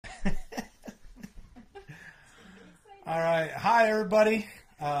All right. Hi, everybody.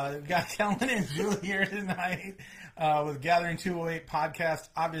 We've got Kellen and Julie here tonight with Gathering 208 podcast.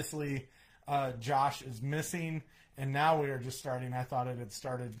 Obviously, Josh is missing, and now we are just starting. I thought it had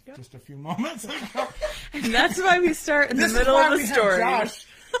started just a few moments ago. And that's why we start in the middle of the story. Josh,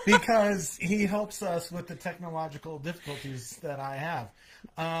 because he helps us with the technological difficulties that I have.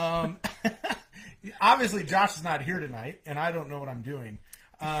 Obviously, Josh is not here tonight, and I don't know what I'm doing.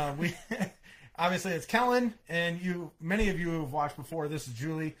 Obviously, it's Kellen, and many of you who have watched before. This is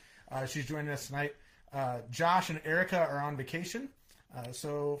Julie. She's joining us tonight. Josh and Erica are on vacation.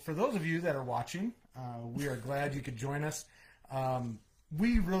 So for those of you that are watching, we are glad you could join us.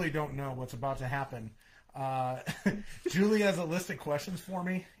 We really don't know what's about to happen. Julie has a list of questions for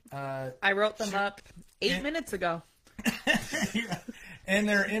me. I wrote them up 8 minutes ago. And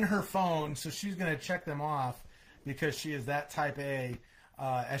they're in her phone, so she's going to check them off because she is that type A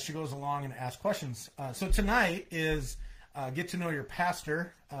as she goes along and asks questions. So tonight is Get to Know Your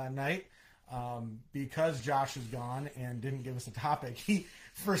Pastor night. Because Josh is gone and didn't give us a topic, he,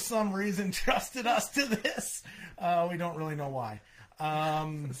 for some reason, trusted us to this. We don't really know why.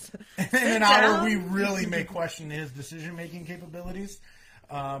 In an hour, we really may question his decision-making capabilities.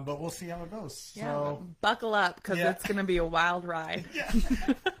 But we'll see how it goes. Yeah, so buckle up because it's going to be a wild ride. Yeah.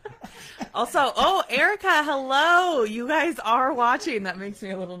 Also, Erica, hello. You guys are watching. That makes me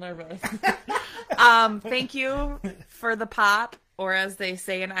a little nervous. Thank you for the pop, or as they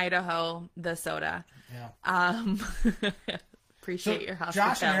say in Idaho, the soda. Yeah. Appreciate your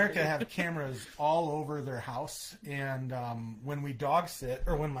hospitality. Josh and Erica have cameras all over their house, and when we dog sit,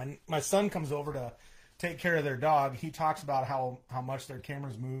 or when my son comes over to take care of their dog, he talks about how much their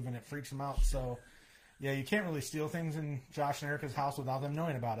cameras move, and it freaks him out. So, yeah, you can't really steal things in Josh and Erica's house without them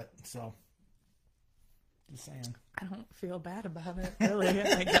knowing about it. So, just saying. I don't feel bad about it, really,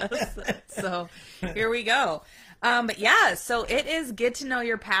 I guess. So, here we go. But yeah, so it is Get to Know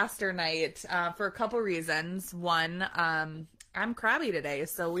Your Pastor night for a couple reasons. One, I'm crabby today,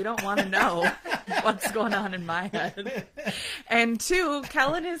 so we don't want to know what's going on in my head. And two,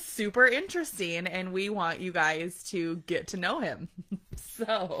 Kellen is super interesting, and we want you guys to get to know him.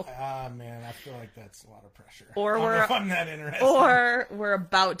 So, man, I feel like that's a lot of pressure. Or I don't know if I'm that interesting. Or we're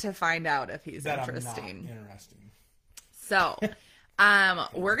about to find out if he's that interesting. I'm not interesting. So,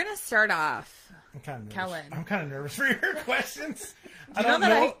 we're gonna start off. I'm kind of nervous. Kellen. I'm kind of nervous for your questions. Do you know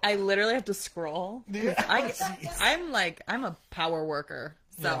that I literally have to scroll? Yeah. I'm a power worker.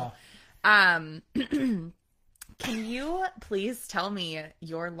 So, Yeah. Can you please tell me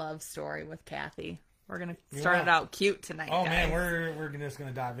your love story with Kathy? We're going to start it out cute tonight, Oh, guys. man, we're just going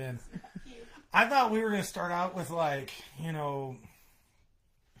to dive in. I thought we were going to start out with, like,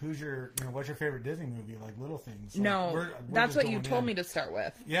 what's your favorite Disney movie? Like, Little Things. Like, No, we're that's just what you going told in. me to start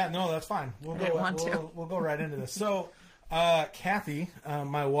with. Yeah, no, that's fine. We'll go right into this. So, Kathy,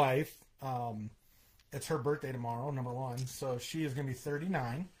 my wife, it's her birthday tomorrow, number one. So she is going to be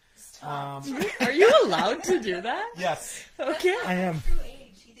 39. Are you allowed to do that? Yes. Okay. I am. True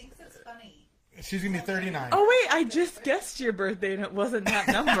age. He thinks it's funny. She's going to be 39. Oh, wait, I just guessed your birthday and it wasn't that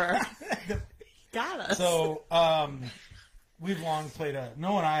number. Got us. So, we've long played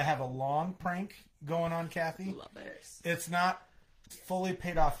Noah and I have a long prank going on Kathy. Love it. It's not fully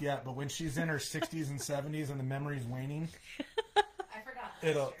paid off yet, but when she's in her 60s and 70s and the memory's waning, I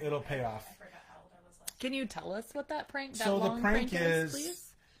forgot. it'll pay off. I forgot how old I was like. Can you tell us what that prank, that So the long prank prank is, please?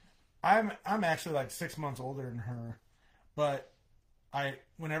 I'm actually like 6 months older than her, but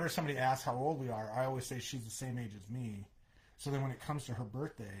whenever somebody asks how old we are, I always say she's the same age as me. So then when it comes to her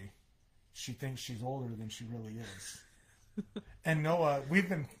birthday, she thinks she's older than she really is. And Noah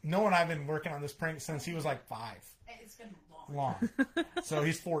and I've been working on this prank since he was like 5. It's been long. So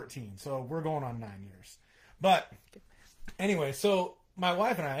he's 14. So we're going on 9 years. But anyway, so my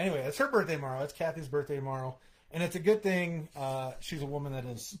wife and I, it's her birthday tomorrow. It's Kathy's birthday tomorrow. And it's a good thing. She's a woman that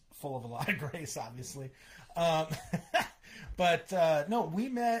is full of a lot of grace, obviously. But no, we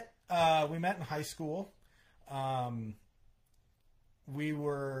met in high school. We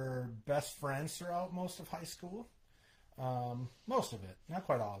were best friends throughout most of high school. Most of it, not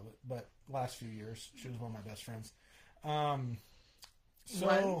quite all of it, but last few years, she was one of my best friends.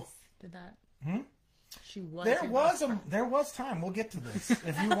 She was. There was time. We'll get to this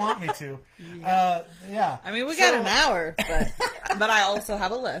if you want me to. Yeah. I mean, we got an hour, but I also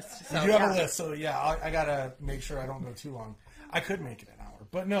have a list. So, you have a list, so yeah, I gotta make sure I don't go too long. I could make it an hour,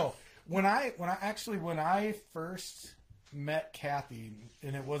 but no. When I first met Kathy,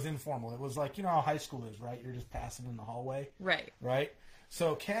 and it was informal. It was like, how high school is, right? You're just passing in the hallway. Right?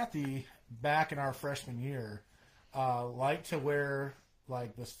 So Kathy, back in our freshman year, liked to wear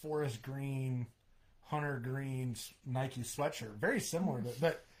like this forest green hunter green Nike sweatshirt, very similar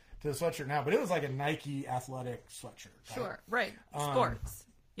to the sweatshirt now, but it was like a Nike athletic sweatshirt. Right? Sure, right. Sports.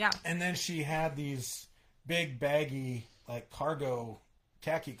 Yeah. And then she had these big baggy like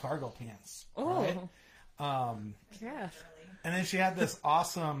khaki cargo pants. Oh. Right? Yeah. And then she had this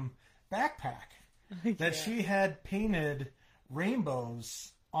awesome backpack that she had painted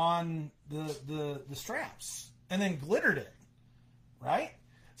rainbows on the straps and then glittered it. Right?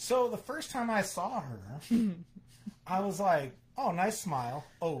 So the first time I saw her, I was like, oh, nice smile.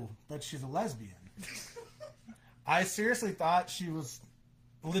 Oh, but she's a lesbian. I seriously thought she was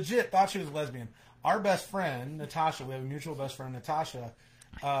a lesbian. Our best friend, Natasha, we have a mutual best friend, Natasha,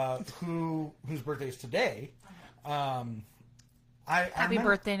 whose birthday is today. Happy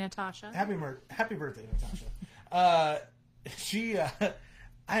birthday, Natasha. Happy birthday, Natasha.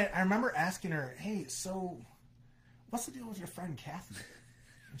 I remember asking her, hey, so what's the deal with your friend Kathy?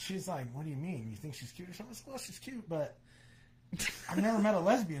 And she's like, what do you mean? You think she's cute or something? I said, well, she's cute, but I've never met a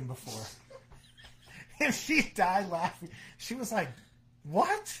lesbian before. And she died laughing. She was like,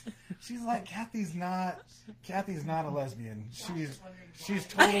 what? She's like, Kathy's not a lesbian. She's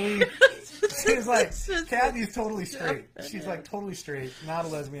totally, she's like, Kathy's totally straight. She's like totally straight, not a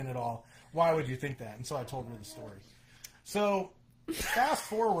lesbian at all. Why would you think that? And so I told her the story. So fast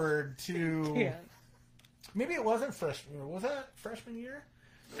forward to, maybe it wasn't freshman year. Was that freshman year?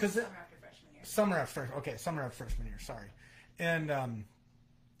 Summer after freshman year. Sorry. And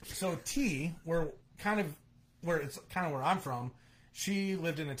so T, where I'm from, she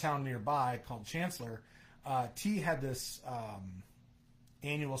lived in a town nearby called Chancellor. T had this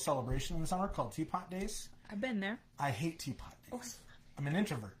annual celebration in the summer called Teapot Days. I've been there. I hate Teapot Days. I'm an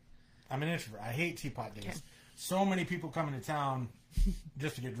introvert. I hate Teapot Days. Okay. So many people come into town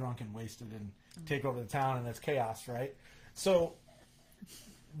just to get drunk and wasted and take over the town, and it's chaos, right? So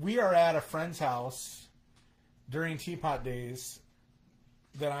we are at a friend's house during Teapot Days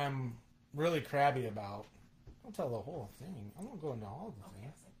that I'm really crabby about. I'll tell the whole thing. I won't go into all of the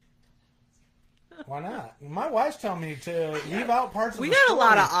things. Why not? My wife's telling me to leave out parts of the story. We got a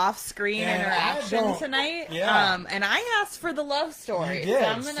lot of off-screen interaction tonight. Yeah. And I asked for the love story. You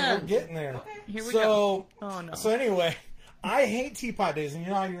did, so we're getting there. Okay. Here we go. Oh, no. So anyway, I hate Teapot Days. And you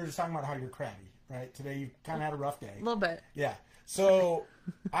know how you were just talking about how you're crabby, right? Today you kind of had a rough day. A little bit. Yeah. So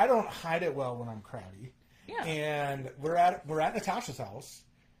I don't hide it well when I'm crabby. Yeah. And we're at Natasha's house.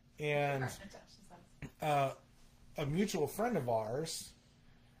 And a mutual friend of ours,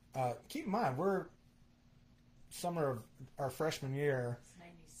 keep in mind, we're summer of our freshman year.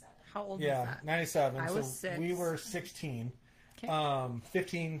 97. How old was Yeah, that? 97. I so was 6. we were 16. Okay. 15. I was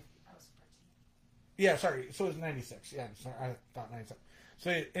 14. Yeah, sorry. So it was 96. Yeah, sorry, I thought 97.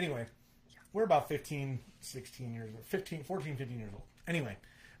 So anyway, we're about 15, 16 years old. 14, 15 years old. Anyway,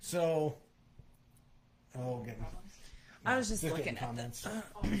 so... I was just looking at comments.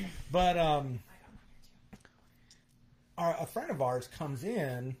 But a friend of ours comes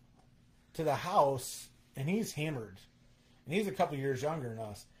in to the house, and he's hammered. And he's a couple years younger than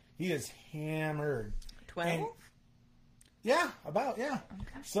us. He is hammered. 12? Yeah. Okay.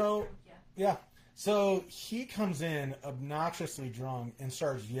 So, Yeah. So he comes in obnoxiously drunk and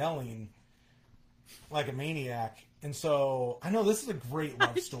starts yelling like a maniac. And so, I know this is a great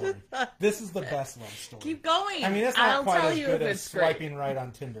love story. This is the best love story. Keep going. I mean, it's not quite as good as it's swiping right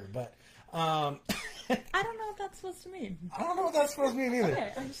on Tinder, but... I don't know what that's supposed to mean. I don't know what that's supposed to mean either.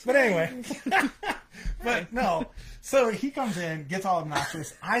 Okay, but anyway. But no. So he comes in, gets all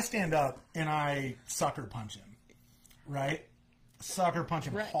obnoxious. I stand up and I sucker punch him. Right? Sucker punch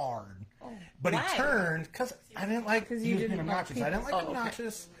him hard. Oh, but why? He turned, because I didn't like he was being obnoxious. I didn't like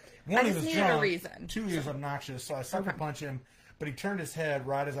obnoxious. Okay. One, he was drunk. A reason. 2, he was obnoxious. So I sucker punch him, but he turned his head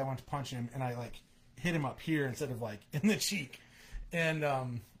right as I went to punch him, and I hit him up here instead of in the cheek. And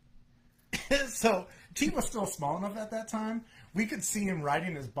so T was still small enough at that time. We could see him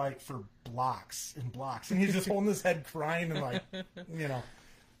riding his bike for blocks and blocks, and he's just holding his head, crying and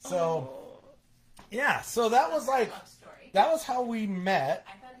So yeah, so that was that was how we met.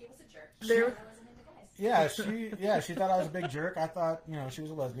 I thought he was a jerk. I wasn't into guys. Yeah, she thought I was a big jerk. I thought she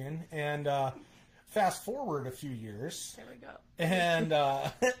was a lesbian. And fast forward a few years. There we go. And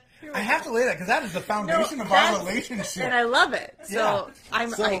I have to lay that because that is the foundation of our relationship. And I love it. So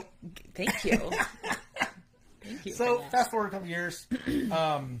yeah. Thank you. Thank you. So fast forward a couple years.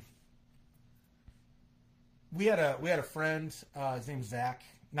 We had a friend. His name's Zach.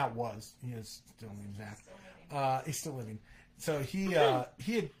 Not was. He is still named Zach. He's still living. So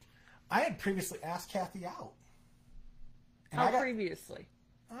I had previously asked Kathy out. How previously?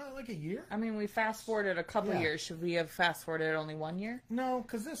 like a year. I mean, we fast forwarded a couple years. Should we have fast forwarded only 1 year? No,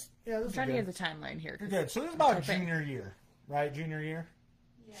 because this I'm trying to get the timeline here. You're good. So this is about junior year, right? Junior year?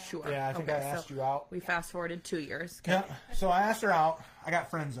 Yeah. Sure. Yeah, I think I asked you out. We fast forwarded 2 years. Okay. Yeah. So I asked her out. I got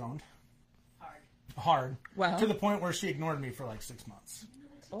friend zoned. Hard. Well. To the point where she ignored me for like 6 months.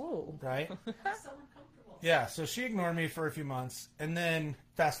 Oh. Right? So uncomfortable. Yeah, so she ignored me for a few months. And then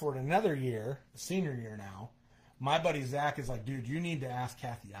fast forward another year, senior year now, my buddy Zach is like, dude, you need to ask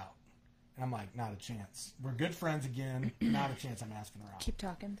Kathy out. And I'm like, not a chance. We're good friends again. Not a chance I'm asking her out. Keep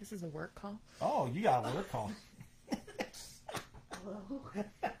talking. This is a work call. Oh, you got a work call.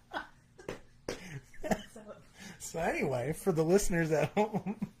 So anyway, for the listeners at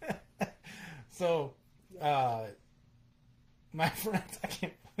home, so my friend, I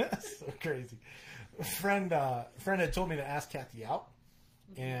can't. That's so crazy. Friend had told me to ask Kathy out,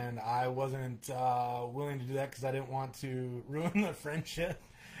 and I wasn't willing to do that because I didn't want to ruin the friendship.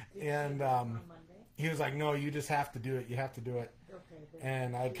 And he was like, "No, you just have to do it. You have to do it."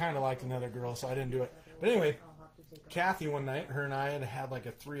 And I kind of liked another girl, so I didn't do it. But anyway, Kathy one night, her and I had like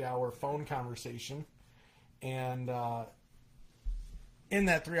a 3-hour phone conversation, and in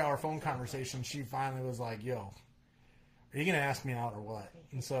that 3-hour phone conversation, she finally was like, "Yo, are you gonna ask me out or what?"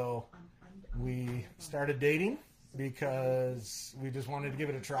 And so we started dating because we just wanted to give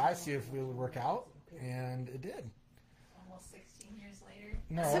it a try, see if we would work out, and it did. Almost 16 years later.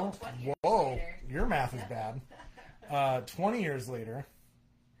 No, whoa, your math is bad. 20 years later,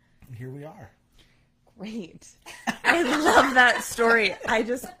 here we are. Great. I love that story. I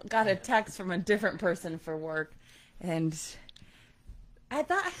just got a text from a different person for work, and I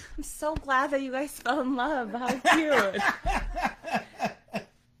thought, I'm so glad that you guys fell in love. How cute.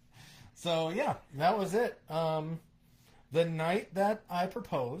 So, yeah, that was it. The night that I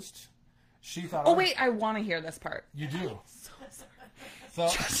proposed, she thought... Oh, wait, I want to hear this part. You do? So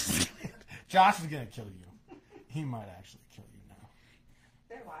Josh is going to kill you. He might actually kill you now.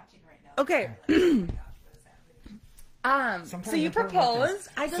 They're watching right now. Okay. So you proposed.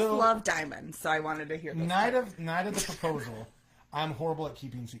 I just love diamonds, so I wanted to hear this. Night of the proposal, I'm horrible at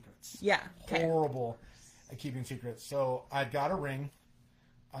keeping secrets. Yeah. Okay. Horrible at keeping secrets. So I got a ring.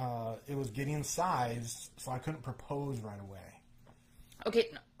 It was getting sized, so I couldn't propose right away. Okay,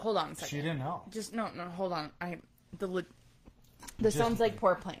 no, hold on a second. She didn't know. Just no, hold on. This sounds like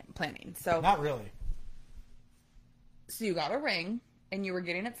poor planning. So not really. So you got a ring, and you were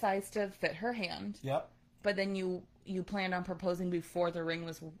getting it sized to fit her hand. Yep. But then you planned on proposing before the ring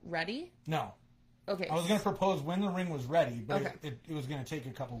was ready? No. Okay. I was going to propose when the ring was ready, but okay. it was going to take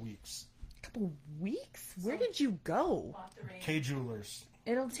a couple weeks. A couple weeks? Where did you go? K Jewelers.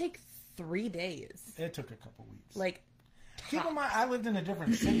 It'll take 3 days. It took a couple weeks. Like, keep in mind, I lived in a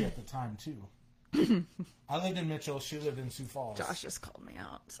different city at the time, too. I lived in Mitchell. She lived in Sioux Falls. Josh just called me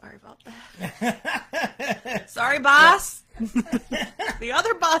out. Sorry about that. Sorry, boss. The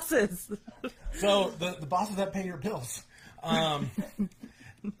other bosses. So, the bosses that pay your bills.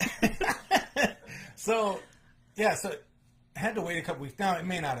 So I had to wait a couple weeks. Now, it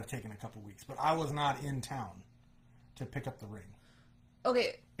may not have taken a couple weeks, but I was not in town to pick up the ring.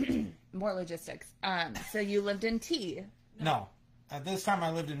 Okay, more logistics. So you lived in T. No. At this time, I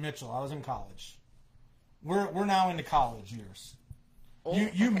lived in Mitchell. I was in college. We're now into college years. Oh,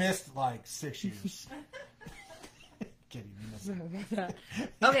 you missed like 6 years. Kidding, you missed it.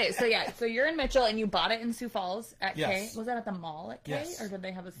 Okay, so you're in Mitchell and you bought it in Sioux Falls at yes. K. Was that at the mall at K, yes. or did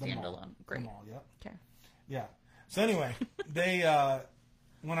they have a standalone? Great. The mall, yep. Okay. Yeah. So anyway, they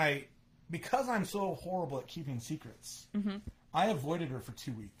because I'm so horrible at keeping secrets, mm-hmm. I avoided her for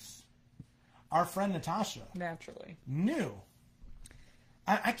 2 weeks. Our friend Natasha naturally knew.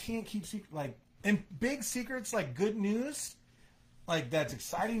 I can't keep secrets, like, and big secrets, like good news, like that's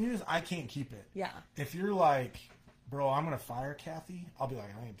exciting news, I can't keep it. Yeah. If you're like, bro, I'm going to fire Kathy, I'll be like,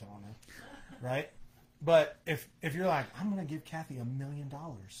 I ain't telling her. Right? But if you're like, I'm going to give Kathy $1 million,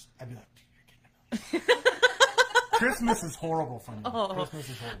 I'd be like, dude, you're getting $1 million. Christmas is horrible for me. Oh, Christmas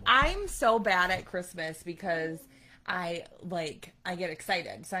is horrible. I'm so bad at Christmas because I get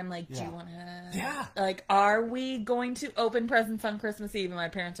excited. So I'm like, do you want to... Yeah. Like, are we going to open presents on Christmas Eve? And my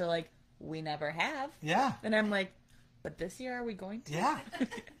parents are like, we never have. Yeah. And I'm like, but this year are we going to? Yeah.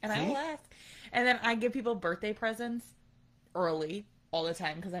 And I will ask. And then I give people birthday presents early all the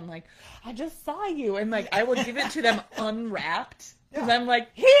time because I'm like, I just saw you. And like, I will give it to them unwrapped. Because I'm like,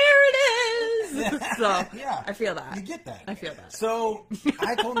 here it is! So, yeah. I feel that. You get that. I feel that. So,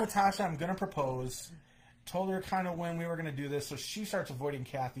 I told Natasha I'm going to propose. Told her kind of when we were going to do this. So, she starts avoiding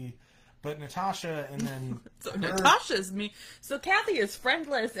Kathy. But Natasha and then So Natasha's me. So Kathy is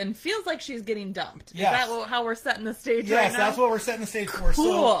friendless and feels like she's getting dumped. Yes. Is that how we're setting the stage yes, right now? that's what we're setting the stage for.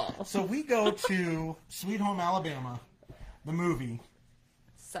 Cool. So we go to Sweet Home Alabama, the movie.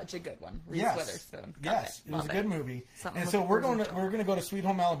 Such a good one. Reese Yes. Witherspoon. Yes, it was a good movie. Something And to so look we're forward going to go to Sweet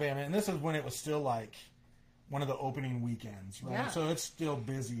Home Alabama, and this is when it was still like one of the opening weekends, right? Yeah. So it's still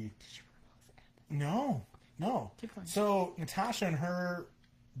busy. No. Keep going. So Natasha and her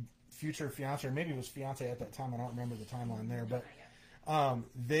future fiance, or maybe it was fiance at that time, I don't remember the timeline there, but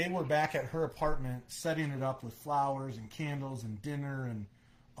they were back at her apartment setting it up with flowers and candles and dinner and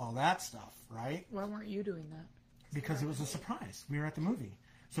all that stuff, right? Why weren't you doing that? Because it was a surprise. We were at the movie.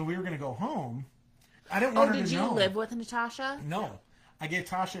 So we were going to go home. I didn't want her to know. Did you live with Natasha? No. I gave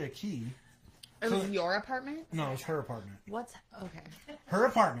Tasha a key. It was your apartment? No, it was her apartment. Okay. Her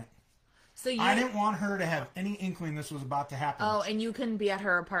apartment. So you. I didn't want her to have any inkling this was about to happen. Oh, and you couldn't be at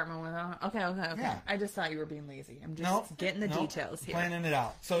her apartment with her. Okay. Yeah. I just thought you were being lazy. I'm just getting the details here. Planning it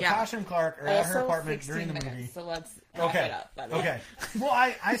out. So Yeah. Tasha and Clark are at her Also, apartment 16 during the minutes, movie. so let's wrap it up. By the way. Okay. Well,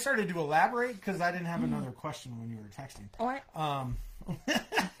 I started to elaborate because I didn't have another question when you were texting. Oh,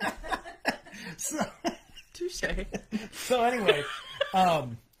 So, touche. so anyway,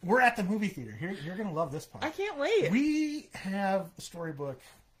 we're at the movie theater. You're going to love this part. I can't wait. We have a storybook,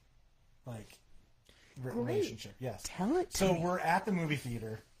 relationship. Yes. Tell it to So me. we're at the movie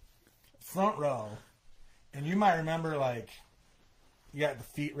theater, front row, and you might remember, you got the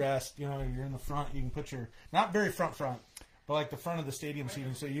feet rest. You're in the front. You can put your, not very front, but the front of the stadium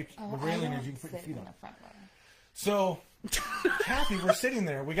seating. So the railing is you can put your feet up. So, Kathy, we're sitting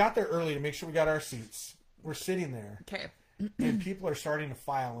there. We got there early to make sure we got our seats. We're sitting there. Okay. And people are starting to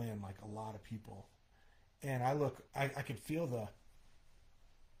file in, a lot of people. And I could feel the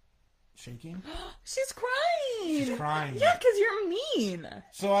shaking. She's crying. She's crying. Yeah, because you're mean.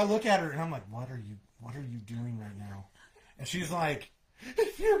 So I look at her and I'm like, what are you doing right now? And she's like,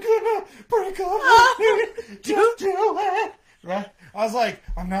 if you're gonna break up with me, just do it. Right? I was like,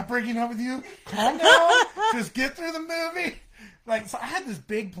 I'm not breaking up with you. Calm down. Just get through the movie. So I had this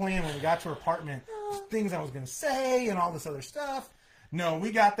big plan when we got to her apartment, things I was going to say and all this other stuff. No,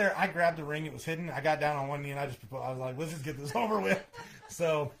 we got there. I grabbed the ring. It was hidden. I got down on one knee and I was like, let's just get this over with.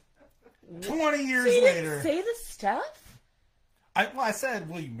 So 20 years So you later. didn't say the stuff? I said,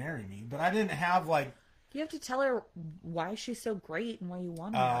 will you marry me? But I didn't have You have to tell her why she's so great and why you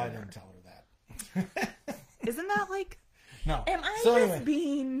want to I marry her. didn't tell her that. Isn't that No. Am I So just anyway,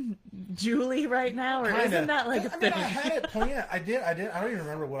 being Julie right now, or isn't that a I thing? I had it planned. I did. I don't even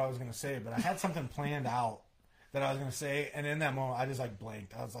remember what I was going to say, but I had something planned out that I was going to say, and in that moment, I just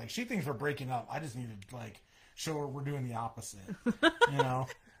blanked. I was like, she thinks we're breaking up. I just needed to show her we're doing the opposite,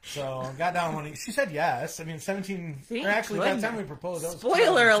 So I got down on one knee. She said yes. I mean, 17. Thank or actually, by the goodness. time we proposed, that was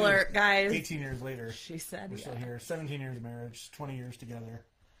Spoiler 2002. alert, guys. 18 years later, She said we're still yeah. here. 17 years of marriage, 20 years together.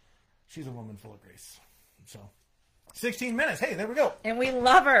 She's a woman full of grace. So 16 minutes. Hey, there we go. And we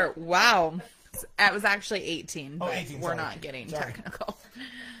love her. Wow. That was actually 18. Oh, but 18, We're sorry. not getting Sorry. technical.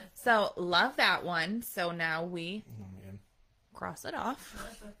 So, love that one. So now we Oh, man. cross it off.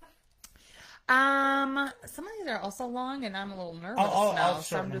 Some of these are also long, and I'm a little nervous now. I'll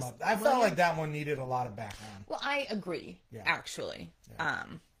So shorten I'm them just. up. I felt like that one needed a lot of background. Well, I agree. Yeah. Actually,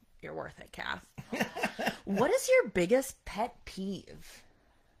 you're worth it, Kath. What is your biggest pet peeve?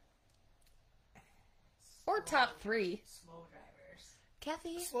 Or top 3? Slow drivers.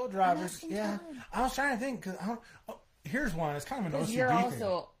 Kathy? Slow drivers, asking yeah. time. I was trying to think because here's one. It's kind of an Because OCD you're thing.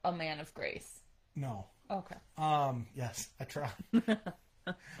 also a man of grace. No. Okay. Yes, I try.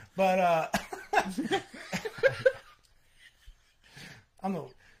 But I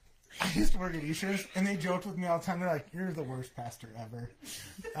used to work at Isha's, and they joked with me all the time. They're like, "You're the worst pastor ever."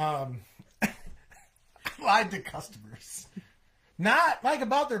 I lied to customers, not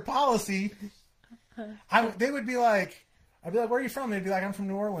about their policy. They would be like, I'd be like, "Where are you from?" They'd be like, "I'm from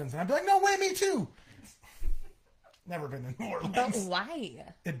New Orleans," and I'd be like, "No way, me too." Never been to New Orleans. But why?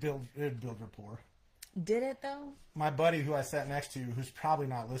 It'd build rapport. Did it though? My buddy who I sat next to, who's probably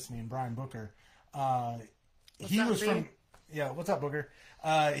not listening, Brian Booker, he up, was B? from. Yeah, what's up, Booker?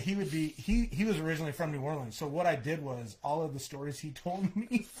 He was originally from New Orleans. So what I did was all of the stories he told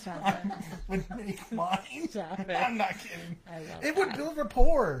me would make mine. Stop it. I'm not kidding. I love It would that. build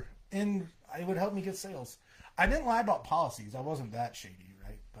rapport and it would help me get sales. I didn't lie about policies. I wasn't that shady,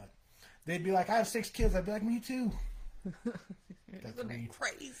 right? But they'd be like, "I have 6 kids." I'd be like, "Me too." Got Isn't it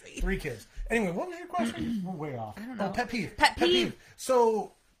crazy? 3 kids. Anyway, what was your question? We're way off. I don't know. Oh, pet peeve. Pet peeve.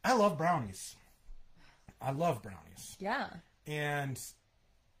 So I love brownies. I love brownies. Yeah. And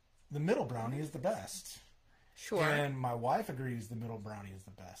the middle brownie is the best. Sure. And my wife agrees the middle brownie is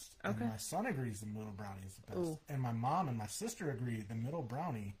the best. Okay. And my son agrees the middle brownie is the best. Ooh. And my mom and my sister agree the middle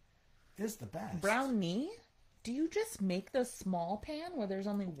brownie is the best. Brownie? Do you just make the small pan where there's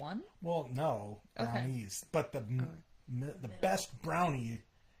only one? Well, no, brownies. But the best brownie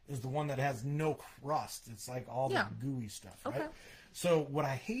is the one that has no crust. It's like all the gooey stuff, right? Okay. So what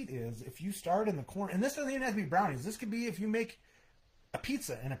I hate is if you start in the corner, and this doesn't even have to be brownies. This could be if you make a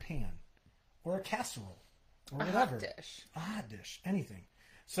pizza in a pan or a casserole or whatever. A hot dish, anything.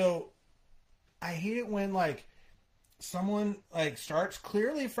 So I hate it when like someone like starts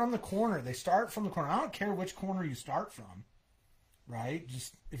clearly from the corner. They start from the corner. I don't care which corner you start from, right?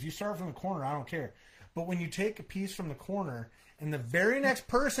 Just if you start from the corner, I don't care. But when you take a piece from the corner and the very next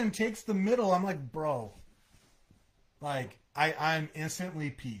person takes the middle, I'm like, bro, like I'm instantly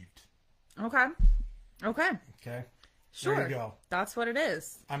peeved. Okay. Okay. Okay. Sure. There you go. That's what it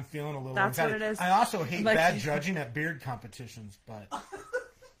is. I'm feeling a little. That's excited. what it is. I also hate Like- bad judging at beard competitions, but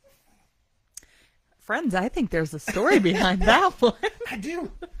Friends, I think there's a story behind that one. I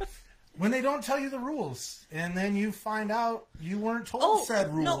do. When they don't tell you the rules, and then you find out you weren't told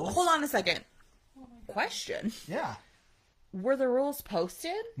said rules. No, hold on a second. Question. Yeah. Were the rules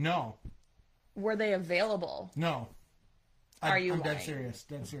posted? No. Were they available? No. Are you I'm dead lying? serious.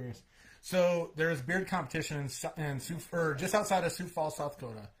 Dead serious. So there's a beard competition in just outside of Sioux Falls, South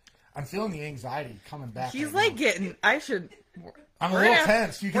Dakota. I'm feeling the anxiety coming back. He's right like now. getting. I should. I'm a we're little gonna have-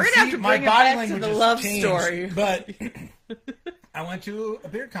 tense. You can we're gonna have see to my bring it body back to language the has love changed. story. But I went to a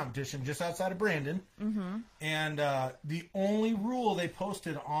beard competition just outside of Brandon, and the only rule they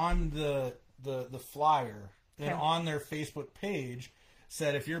posted on the flyer and on their Facebook page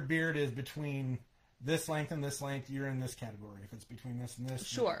said if your beard is between this length and this length, you're in this category. If it's between this and this,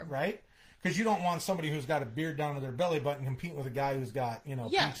 Sure. right? Because you don't want somebody who's got a beard down to their belly button competing with a guy who's got, Yeah,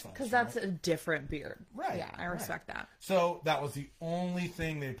 peach fuzz, because that's a different beard. Right, Yeah, I respect that. So that was the only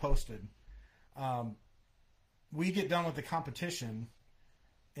thing they posted. We get done with the competition,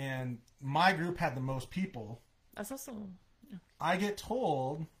 and my group had the most people. That's also. I get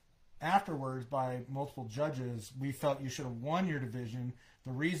told afterwards by multiple judges, we felt you should have won your division.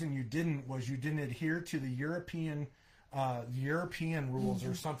 The reason you didn't was you didn't adhere to the European rules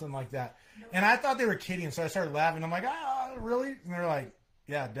or something like that. And I thought they were kidding, so I started laughing. I'm like, really? And they're like,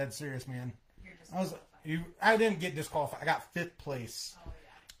 yeah, dead serious, man. I didn't get disqualified. I got 5th place.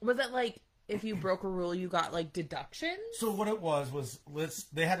 Was it like if you broke a rule, you got like deductions? So what it was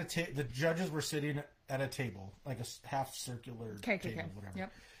they had the judges were sitting at a table, like a half circular table, whatever.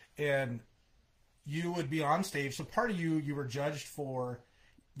 Yep. And you would be on stage. So part of you were judged for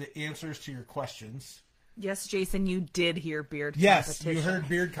the answers to your questions. Yes, Jason, you did hear beard Yes, competition. you heard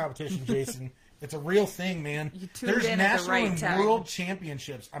beard competition, Jason. It's a real thing, man. You tuned There's in at the national right and time. world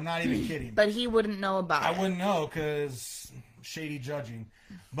championships. I'm not even kidding. But he wouldn't know about I it. wouldn't know because shady judging.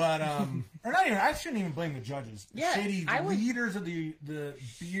 But or not even. I shouldn't even blame the judges. Yeah, Shady I would- leaders of the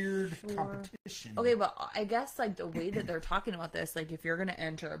beard competition. Okay, but I guess like the way that they're talking about this, like if you're going to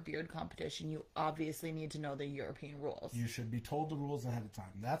enter a beard competition, you obviously need to know the European rules. You should be told the rules ahead of time.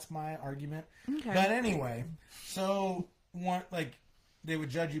 That's my argument. Okay. But anyway, so they would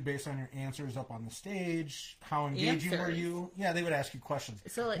judge you based on your answers up on the stage. How engaging were Answers. you? Yeah, they would ask you questions.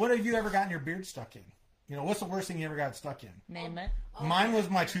 So, like- what have you ever gotten your beard stuck in? What's the worst thing you ever got stuck in? Name it. Mine was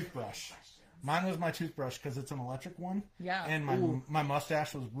my toothbrush. Mine was my toothbrush because it's an electric one. Yeah. And my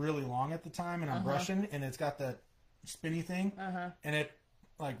mustache was really long at the time, and I'm brushing, and it's got that spinny thing, and it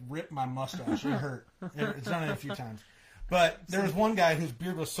like ripped my mustache. It hurt. It's done it a few times. But there was one guy whose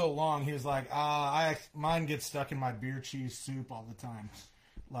beard was so long, he was like, mine gets stuck in my beer cheese soup all the time.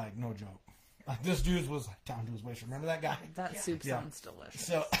 Like, no joke. This dude was down to his waist. Remember that guy? That soup sounds delicious.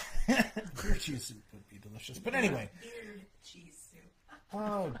 So, beer cheese soup would be delicious. But anyway. Beard cheese soup.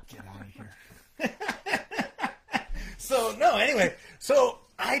 Oh, get out of here. So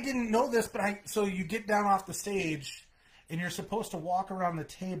I didn't know this, but so you get down off the stage, and you're supposed to walk around the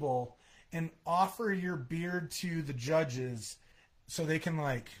table and offer your beard to the judges so they can,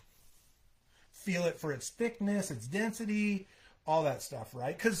 like, feel it for its thickness, its density, all that stuff,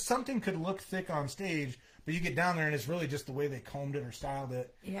 right? Because something could look thick on stage, but you get down there and it's really just the way they combed it or styled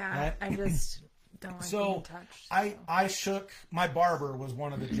it. Yeah, right? I just don't like being touched. I shook, my barber was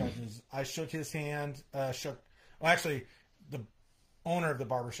one of the judges. I shook his hand, actually, the owner of the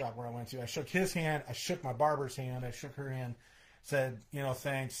barbershop where I went to, I shook his hand, I shook my barber's hand, I shook her hand, said,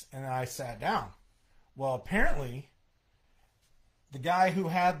 thanks, and then I sat down. Well, apparently, the guy who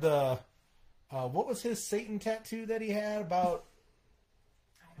had the, what was his Satan tattoo that he had about,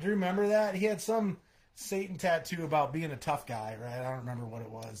 do you remember that? He had some Satan tattoo about being a tough guy, right? I don't remember what it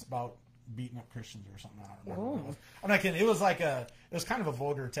was, about beating up Christians or something. I don't remember. What it was. I'm not kidding. It was like it was kind of a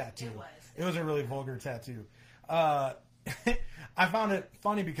vulgar tattoo. It was a really vulgar tattoo. I found it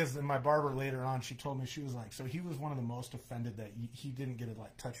funny because in my barber later on, she told me, she was like, so he was one of the most offended that he didn't get to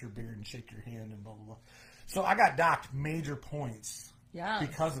like touch your beard and shake your hand and blah, blah, blah. So I got docked major points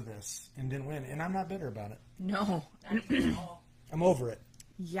because of this and didn't win. And I'm not bitter about it. No. I'm over it.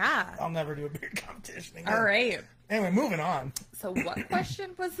 Yeah. I'll never do a beard competition again. All right. Anyway, moving on. So what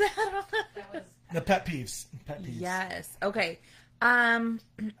question was that? The pet peeves. Pet peeves. Yes. Okay.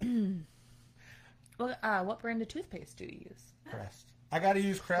 What brand of toothpaste do you use? Crest. I got to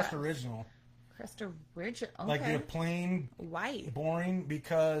use Crest Original. Crest Original. Okay. Like the plain, white, boring,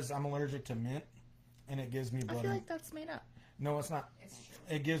 because I'm allergic to mint, and it gives me bloody. I feel like that's made up. No, it's not.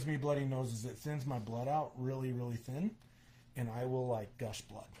 It gives me bloody noses. It thins my blood out really, really thin, and I will like gush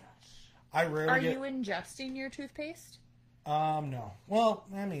blood. I rarely. Are you ingesting your toothpaste? No. Well,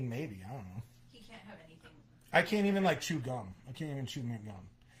 I mean, maybe. I don't know. He can't have anything. I can't even like chew gum. I can't even chew mint gum.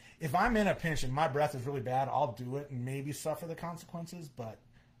 If I'm in a pinch and my breath is really bad, I'll do it and maybe suffer the consequences, but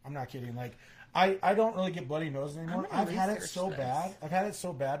I'm not kidding. Like, I don't really get bloody nose anymore. I've had it so bad. I've had it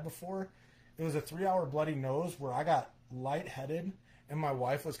so bad before. It was a 3-hour bloody nose where I got lightheaded, and my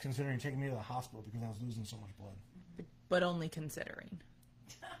wife was considering taking me to the hospital because I was losing so much blood. But only considering.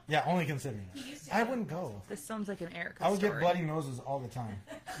 Yeah, only considering it. I wouldn't go. This sounds like an Erica I would story. get bloody noses all the time.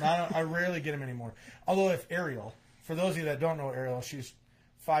 I rarely get them anymore. Although if Ariel, for those of you that don't know Ariel, she's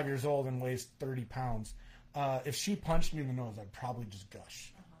 5 years old and weighs 30 pounds. If she punched me in the nose, I'd probably just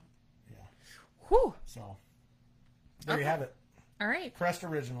gush. Yeah. Whew. So, there you have it. All right. Crest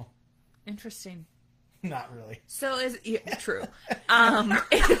Original. Interesting. Not really. So true.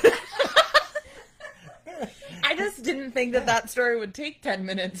 I just didn't think that story would take 10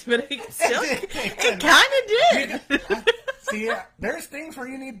 minutes, but it kind of did. See, there's things where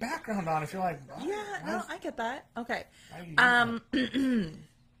you need background on if you're like, oh, yeah, no, I get that. Okay.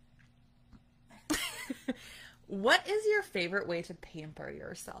 What is your favorite way to pamper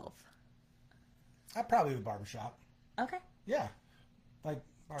yourself? Probably the barbershop. Okay. Yeah. Like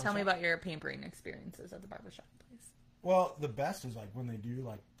barbershop. Tell me about your pampering experiences at the barbershop, please. Well, the best is like when they do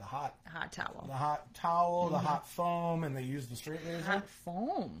like the hot towel. The hot towel, the hot foam, and they use the straight razor. Hot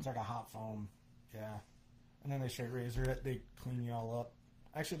foam. It's like a hot foam. Yeah. And then they straight razor it. They clean you all up.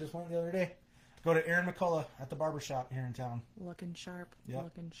 Actually, just went the other day. Go to Aaron McCullough at the barbershop here in town. Looking sharp. Yep.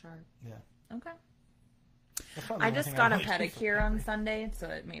 Looking sharp. Yeah. Okay. I just got a pedicure on Sunday, so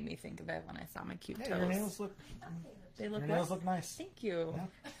it made me think of it when I saw my cute toes. Your nails look. They look. Your nails look nice. Thank you. Yeah.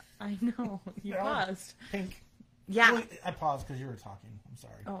 I know. You paused. Pink. Yeah. Well, I paused because you were talking. I'm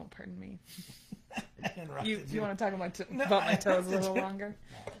sorry. Oh, pardon me. You want to talk about my toes a little longer?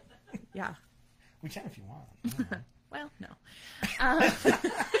 No. Yeah. We can if you want. Well, no.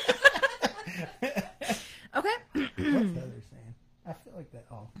 Okay. What's Heather saying? I feel like that.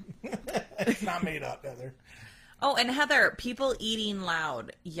 Oh, it's not made up, Heather. Oh, and Heather, people eating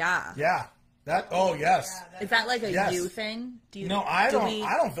loud. Yeah. Yeah. That. Oh, yes. Is that like a you thing? Do you? No, I don't.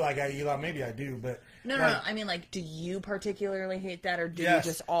 I don't feel like I eat loud. Maybe I do, but no. I mean, like, do you particularly hate that, or do you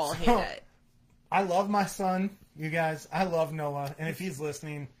just all hate it? I love my son, you guys. I love Noah, and if he's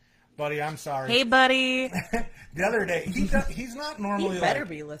listening, buddy, I'm sorry. Hey, buddy. The other day, he's not normally. He better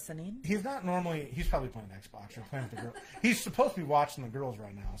be listening. He's not normally. He's probably playing Xbox or playing with the girl. He's supposed to be watching the girls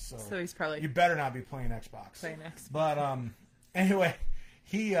right now, so he's probably. You better not be playing Xbox. But anyway,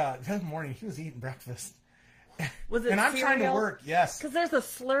 he this morning he was eating breakfast. Was it? And I'm trying to work. Yes. Because there's a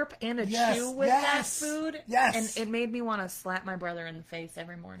slurp and a chew with that food. Yes. And it made me want to slap my brother in the face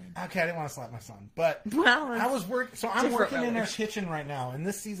every morning. Okay, I didn't want to slap my son, but I was working. So I'm working in our kitchen right now. In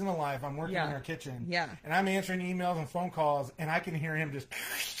this season of life, I'm working in our kitchen. Yeah. And I'm answering emails and phone calls, and I can hear him just.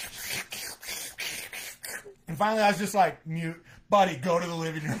 And finally, I was just like, mute, buddy, go to the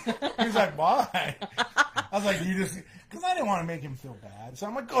living room. He's like, why? I was like, you just, because I didn't want to make him feel bad. So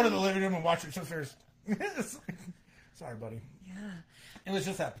I'm like, go to the living room and watch your sisters. Sorry, buddy. Yeah. It was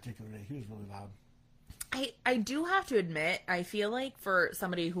just that particular day. He was really loud. I do have to admit, I feel like for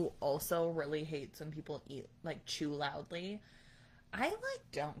somebody who also really hates when people chew loudly, I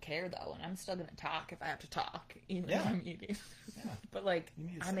don't care though, and I'm still gonna talk if I have to talk, even if I'm eating. Yeah. But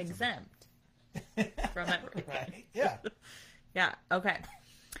I'm exempt from everything. Right? Yeah. Yeah. Okay.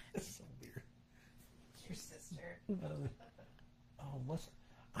 It's so weird. Your sister.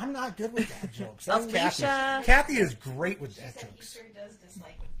 I'm not good with dad jokes. That's Alicia. Kathy. Kathy is great with dad jokes. She sure does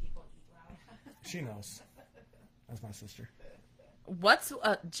dislike when people eat loud. She knows. That's my sister. What's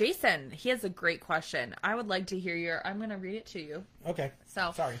Jason? He has a great question. I would like to hear I'm going to read it to you. Okay.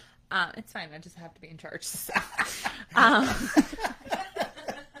 So sorry. It's fine. I just have to be in charge.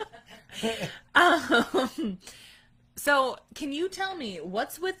 So, can you tell me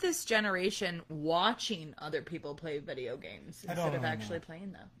what's with this generation watching other people play video games instead of actually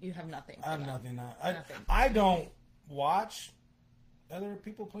playing them? You have nothing. I have nothing. I don't watch other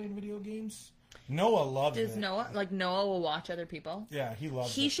people playing video games. Noah loves it. Does Noah, Noah will watch other people? Yeah, he loves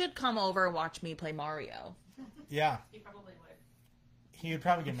it. He should come over and watch me play Mario. Yeah. He probably would. He would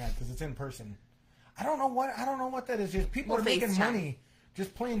probably get mad because it's in person. I don't know what that is. Just people are making money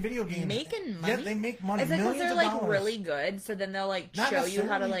just playing video games. Making money? Yeah, they make money. Is it because they're really good? So then they'll show you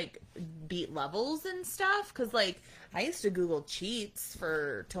how to beat levels and stuff? Because I used to Google cheats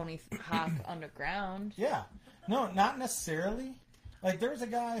for Tony Hawk Underground. Yeah, no, not necessarily. There was a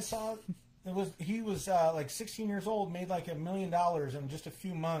guy I saw. He was 16 years old, made $1 million in just a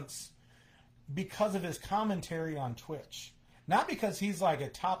few months because of his commentary on Twitch. Not because he's a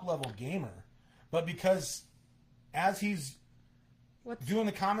top level gamer, but because as he's doing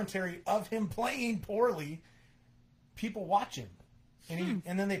the commentary of him playing poorly, people watch him, and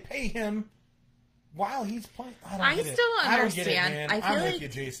then they pay him while he's playing. I still don't understand. I don't get it, man. I'm with you,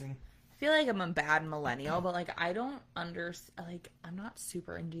 Jason. I feel like I'm a bad millennial, but I don't understand. I'm not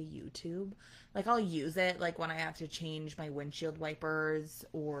super into YouTube. I'll use it when I have to change my windshield wipers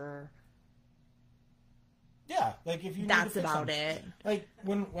or. Yeah, if you. That's about it.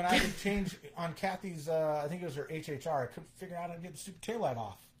 When I would change on Kathy's, I think it was her HHR. I couldn't figure out how to get the stupid taillight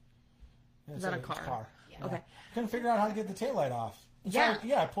off. Is that a car? Yeah. Okay. Couldn't figure out how to get the taillight off. Yeah.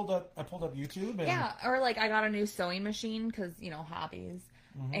 So, I pulled up YouTube. And, yeah, or I got a new sewing machine because hobbies.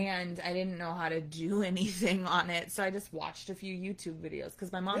 Mm-hmm. And I didn't know how to do anything on it, so I just watched a few YouTube videos because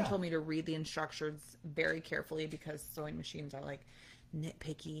my mom told me to read the instructions very carefully because sewing machines are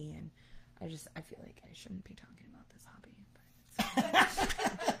nitpicky, and I feel like I shouldn't be talking about this hobby.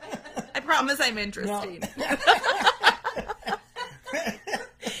 But I promise I'm interesting. No.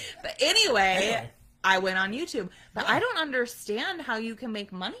 But anyway, I went on YouTube, but I don't understand how you can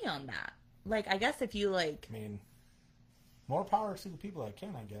make money on that. I guess if you I mean. More power to the people that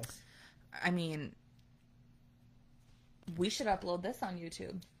can, I guess. I mean, we should upload this on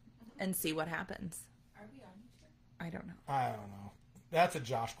YouTube and see what happens. Are we on YouTube? I don't know. I don't know. That's a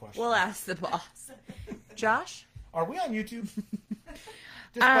Josh question. We'll ask the boss. Josh? Are we on YouTube?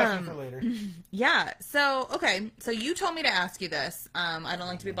 Just question for later. Yeah. So, okay. So you told me to ask you this. I don't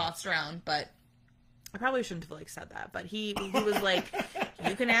like to be bossed around, but I probably shouldn't have said that. But he was like,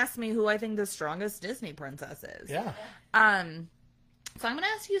 you can ask me who I think the strongest Disney princess is. Yeah. So I'm going to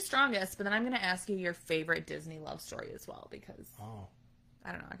ask you strongest, but then I'm going to ask you your favorite Disney love story as well because,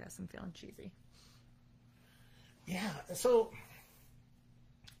 I don't know, I guess I'm feeling cheesy. Yeah, so,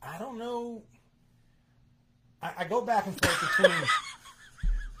 I don't know. I go back and forth between...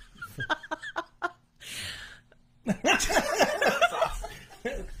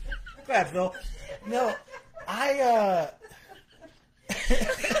 Glad, Phil. No,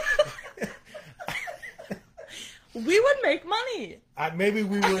 we would make money. Maybe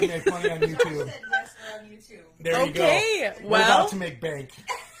we would make money on YouTube. Yes, we're on YouTube. There you go. Okay, We're about to make bank.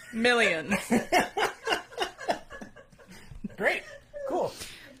 Millions. Great. Cool.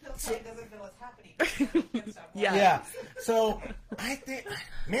 So, doesn't know what's happening. Yeah. So I think,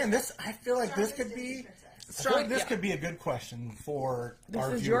 man, I feel like this could be. Could be a good question for our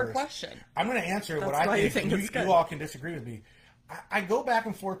viewers. This is your question. I'm going to answer what I think. You all can disagree with me. I go back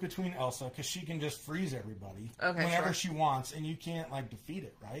and forth between Elsa because she can just freeze everybody whenever she wants, and you can't defeat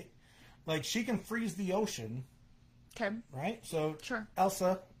it, right? She can freeze the ocean. Okay. Right. So sure.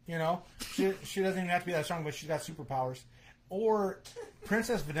 Elsa, she doesn't even have to be that strong, but she's got superpowers. Or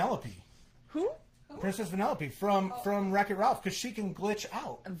Princess Vanellope. Who? Princess Vanellope from Wreck-It Ralph because she can glitch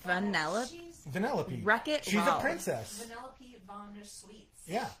out. Vanellope. Wreck-It She's Ralph. a princess. Vanellope von der Sweets.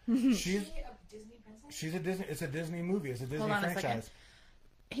 Yeah. She's a Disney princess? She's a Disney. It's a Disney movie. It's a Disney franchise.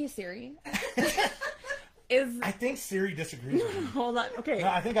 Hey Siri. I think Siri disagrees with me. Hold on. Okay. No,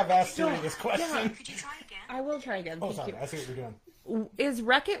 I think I've asked Siri this question. Yeah. Could you try again? I will try again. Thank sorry. you. I see what you're doing. Is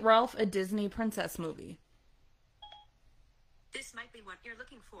Wreck-It Ralph a Disney princess movie? This might be what you're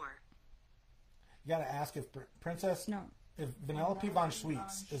looking for. You got to ask if if Vanellope von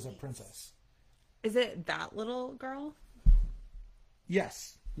Sweets is a princess. Is it that little girl?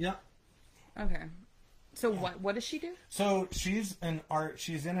 Yes. Yeah. Okay. So what does she do? So she's in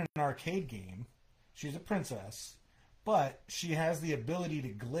an arcade game. She's a princess, but she has the ability to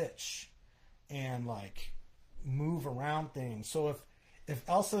glitch and move around things. So if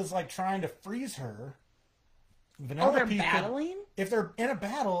Elsa's trying to freeze her, Vanellope they're battling? If they're in a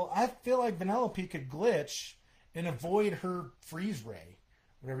battle, I feel like Vanellope could glitch and avoid her freeze ray,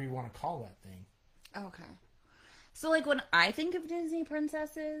 whatever you want to call that thing. Okay. So when I think of Disney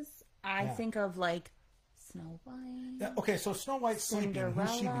princesses, I think of like Snow White. Yeah, okay, so Snow White's sleeping. Who's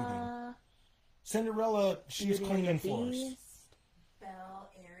she beating? Cinderella. Cinderella, she's Beauty and cleaning the floors. Beast. Belle,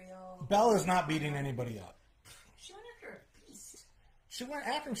 Ariel. Belle is not beating anybody up. She went after a beast. She went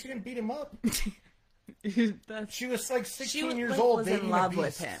after him. She didn't beat him up. That's, She was like 16 years like, old was dating in love a with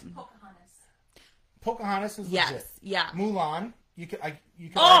beast. him. Pocahontas. Pocahontas is Yes, legit. yeah. Mulan. You could argue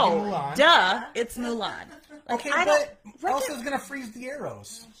Oh, Mulan. duh! It's Mulan. Like, Okay, I but don't- Elsa's gonna freeze the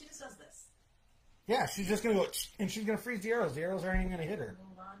arrows. She just does this. Yeah, she's just gonna go, and she's gonna freeze the arrows. The arrows aren't even gonna hit her.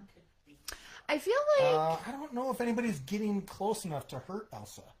 Mulan could be. I feel like I don't know if anybody's getting close enough to hurt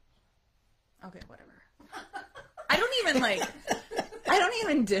Elsa. okay, whatever. I don't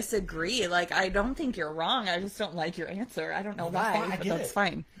even disagree. Like, I don't think you're wrong. I just don't like your answer. I don't know That's why, fine, I but get that's it.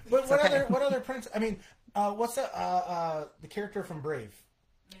 fine. But It's okay. what other prince? I mean, what's the character from Brave?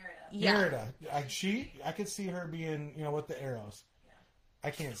 Merida. Yeah. Merida. I could see her being, with the arrows. I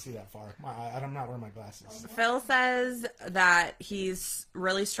can't see that far. I'm not wearing my glasses. Phil says that he's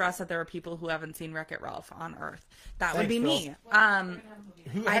really stressed that there are people who haven't seen Wreck-It Ralph on Earth. That would Thanks, be Phil. me.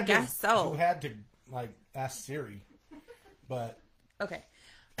 Who I had to- guess so. Who had to ask Siri? But Okay.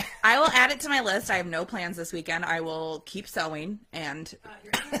 I will add it to my list. I have no plans this weekend. I will keep sewing and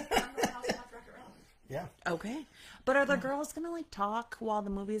You're in the house to watch Wreck-It Ralph. yeah, okay. But are the girls gonna like talk while the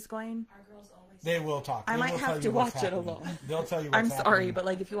movie's going? Our girls always. they will talk. I They might will have tell to you what's watch it happening. alone. They'll tell you. What's I'm sorry, happening. but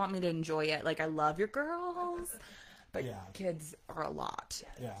like if you want me to enjoy it, like I love your girls, but Yeah. kids are a lot.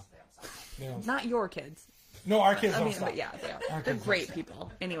 Yeah. They don't- Not your kids. No, our kids I don't mean, stop. but yeah, they are. Our They're kids don't great stop.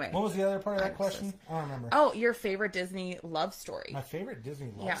 people. Anyway. What was the other part of that question? I don't remember. Oh, your favorite Disney love story? My favorite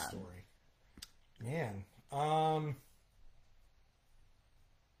Disney love Yeah. story. Man, I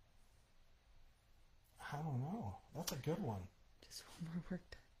don't know. That's a good one. Just one more word.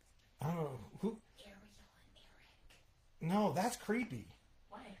 I don't know who. Ariel and Eric. No, that's creepy.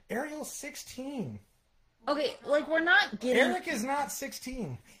 Why? Ariel's 16. Okay, like we're not getting. Eric is not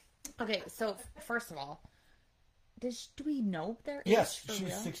 16. Okay, so first of all, do we know their age? Yes, for she's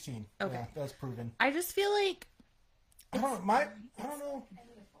real? 16. Okay. Yeah, that's proven. I just feel like I don't know.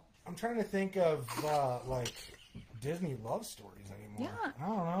 I'm trying to think of Disney love stories anymore. Yeah. I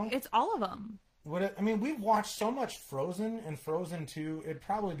don't know. it's all of them. We've watched so much Frozen and Frozen 2. It'd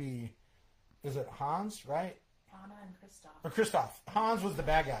probably be, is it Hans, right? Anna and Kristoff. Or Kristoff. Hans was the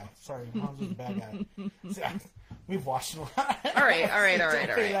bad guy. Sorry, Hans was the bad guy. See, we've watched a lot. All right. Don't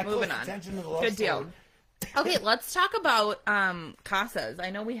pay that Moving close on. attention to the love Good deal. story. Okay, let's talk about Casas. I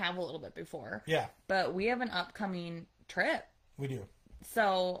know we have a little bit before, Yeah, but we have an upcoming trip. we do.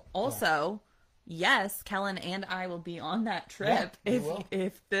 So also, yes, Kellen and I will be on that trip. Yeah, we will.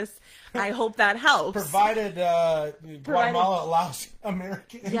 If this, I hope that helps. Provided Guatemala allows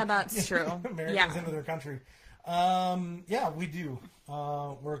Americans. Yeah, that's true. Americans Yeah. into their country. Yeah, we do.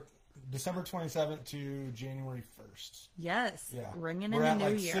 We're December 27th to January 1st. Yes, Yeah, ringing we're in at the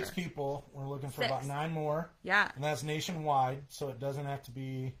new like year. 6 people. We're looking for 6. about 9 more. Yeah. And that's nationwide, so it doesn't have to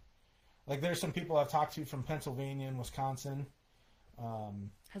be like there's some people I've talked to from Pennsylvania and Wisconsin.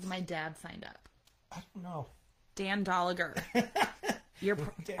 Has my dad signed up? I don't know. Dan Dolliger.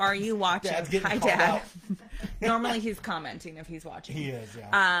 Are you watching? Dad's getting Hi, called Dad. out. Normally he's commenting if he's watching. He is,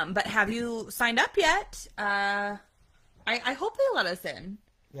 yeah. But have you signed up yet? I hope they let us in.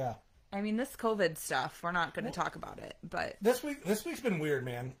 Yeah. I mean, this COVID stuff, we're not going to talk about it, but This week's been weird,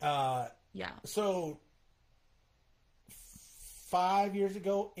 man. yeah. So 5 years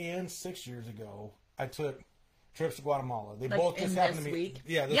ago and 6 years ago, I took trips to Guatemala. They Like both just in happened this to me. week?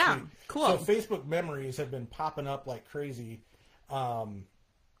 Yeah, this Yeah, week. cool. So Facebook memories have been popping up like crazy.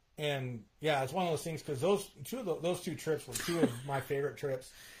 And yeah, it's one of those things because those two trips were two of my favorite trips.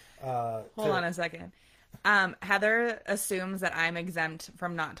 Hold on a second. Heather assumes that I'm exempt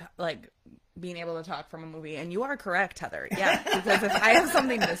from not being able to talk from a movie, and you are correct, Heather. Yeah, because if I have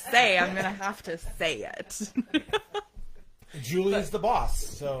something to say, I'm gonna have to say it. Julie's the boss,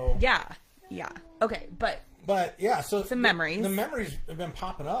 so Yeah. Okay, but yeah, so some memories. The memories have been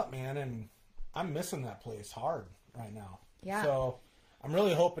popping up, man, and I'm missing that place hard right now. Yeah. So I'm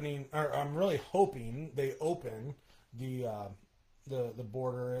really hoping they open the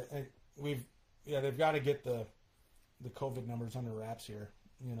border, and they've got to get the COVID numbers under wraps here.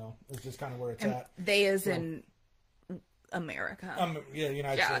 You know, it's just kind of where it's and at. they is in America.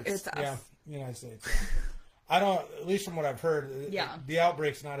 United States. It's us. Yeah, United States. Yeah. I don't, at least from what I've heard, Yeah. the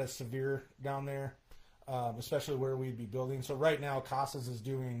outbreak's not as severe down there, especially where we'd be building. So right now, Casas is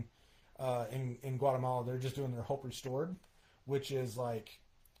doing, in Guatemala, they're just doing their Hope Restored, which is like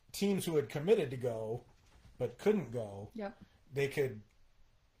teams who had committed to go but couldn't go. Yep. They could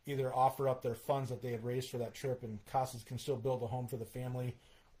either offer up their funds that they had raised for that trip, and Casas can still build a home for the family,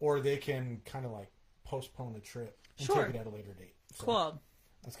 or they can kind of like postpone the trip and Sure. take it at a later date. So Cool.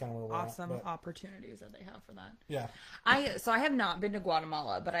 That's kind of where we're Awesome at. But, opportunities that they have for that. yeah. I have not been to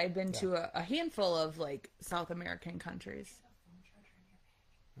Guatemala, but I've been to a handful of like South American countries.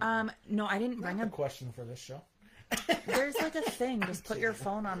 No, I didn't bring A a. question for this show. There's like a thing. Just put your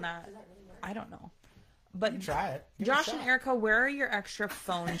phone on that. I don't know. But Try it. Give it a Josh and shot. Erica, where are your extra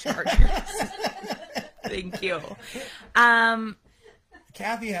phone chargers? Thank you.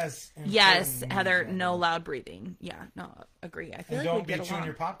 Kathy has. Yes, important Heather, needs no right loud breathing. Yeah, no, agree. I feel And like don't we be get chewing along.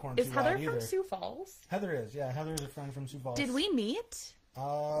 your popcorn Is too Heather loud from either. Sioux Falls? Heather is. Yeah, Heather is a friend from Sioux Falls. Did we meet?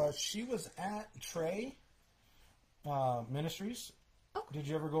 She was at Trey Ministries. Oh. Did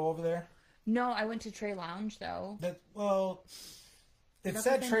you ever go over there? No, I went to Trey Lounge though. It That's the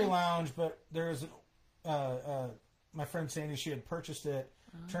said same Trey thing? Lounge, but there's my friend Sandy. She had purchased it,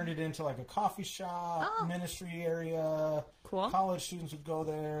 turned it into like a coffee shop, Oh. ministry area. Cool. College students would go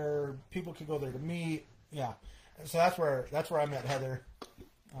there. People could go there to meet. Yeah, so that's where I met Heather.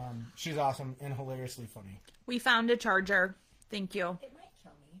 She's awesome and hilariously funny. We found a charger. Thank you. It might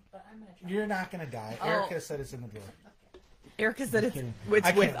kill me, but I'm gonna try. You're not gonna die. Oh. Erica said it's in the drawer. Erica said it's kidding. with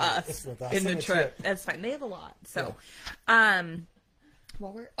I can't us, wait. It's with us in the in the trip. trip. That's fine. They have a lot. So,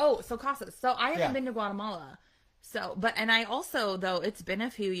 so Casas. So I haven't Yeah. been to Guatemala. So, and I also, though, it's been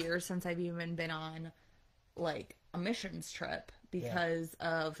a few years since I've even been on like a missions trip because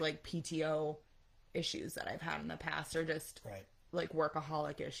of like PTO issues that I've had in the past, or just Right. like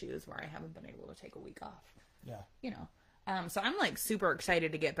workaholic issues where I haven't been able to take a week off. Yeah. You know, so I'm like super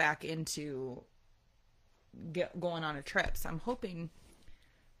excited to get back into going on a trip. So I'm hoping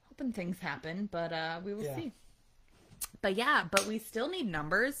things happen, but we will see. But yeah, but we still need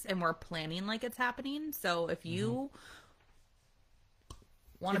numbers, and we're planning like it's happening. So if you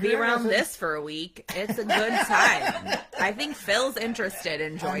want to If be you're around interested- this for a week, it's a good time. I think Phil's interested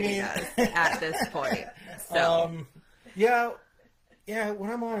in joining us at this point. So Yeah. When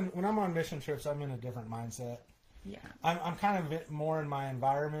I'm on mission trips, I'm in a different mindset. yeah, I'm kind of more in my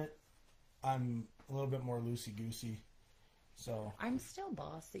environment. I'm a little bit more loosey goosey. So I'm still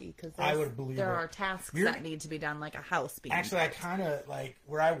bossy because I would believe there it. are tasks You're- that need to be done, like a house being actually, I built. kind of like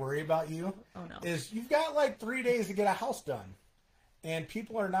where I worry about you Oh, no. is you've got like 3 days to get a house done, and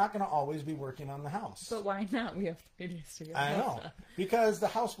people are not going to always be working on the house. But why not? We have 3 days to get I the house know, done. because the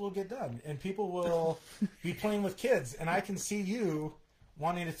house will get done, and people will be playing with kids, and I can see you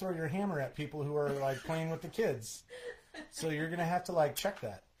wanting to throw your hammer at people who are like playing with the kids. So you're going to have to like check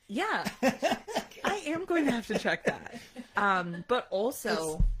that. Yeah, I am going to have to check that. But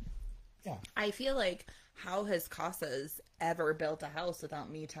also, Yeah. I feel like how has Casas ever built a house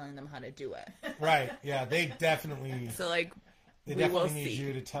without me telling them how to do it? Right. Yeah. They definitely So like, they we will definitely need see.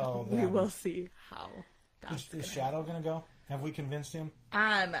 you to tell them. We will see how. Is Shadow going to go? Have we convinced him?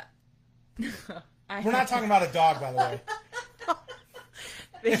 I We're not talking about a dog, by the way.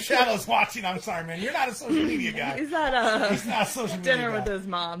 If Shadow's watching, I'm sorry, man. You're not a social media guy. Is that He's not a social media dinner guy. with his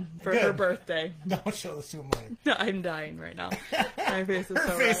mom for her Good. birthday? Don't show this to him later. I'm dying right now. My face is Her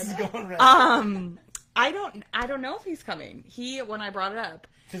so face red. is going red. I don't know if he's coming. When I brought it up,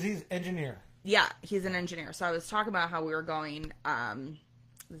 Because he's engineer. yeah, he's an engineer. So I was talking about how we were going.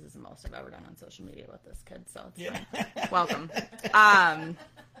 This is the most I've ever done on social media with this kid, so it's fine. Welcome.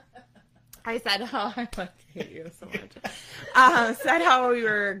 I said how I hate you so much. Said how we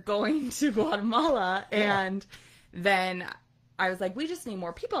were going to Guatemala, and then I was like, we just need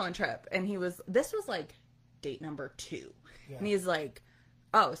more people on the trip. And this was like date number 2. Yeah. And he's like,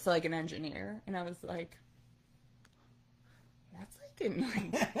 oh, so like an engineer. And I was like, that's like in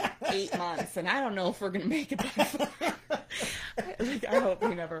like 8 months, and I don't know if we're gonna make it that far. I hope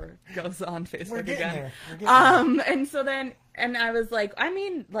he never goes on Facebook We're getting again. there. We're getting there. And so then, and I was like, I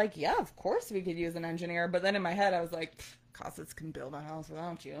mean, like, yeah, of course we could use an engineer, but then in my head I was like, Casas can build a house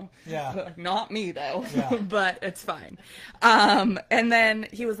without you. Yeah. But, like, not me though. Yeah. But it's fine. And then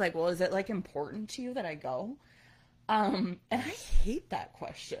he was like, well, is it like important to you that I go? And I hate that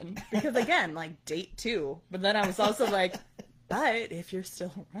question because again, like date 2, but then I was also like, but if you're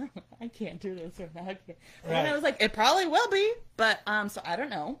still around, I can't do this without you. And then I Right. was like, it probably will be, but so I don't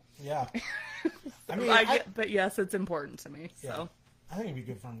know. Yeah. I mean, But yes, it's important to me. yeah. So I think it'd be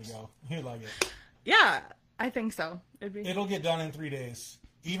good for him to go. He'd like it. yeah, I think so. It'll get done in 3 days.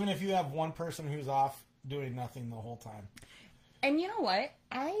 Even if you have one person who's off doing nothing the whole time. And you know what?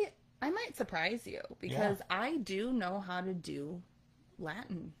 I might surprise you because Yeah. I do know how to do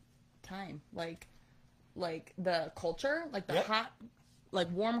Latin time, like the culture, like the Yep. hot, like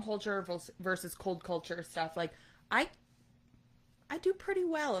warm culture versus cold culture stuff. Like I do pretty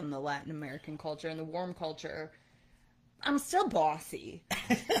well in the Latin American culture and the warm culture. I'm still bossy.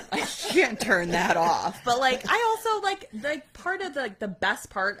 I can't turn that off. But like, I also like part of the best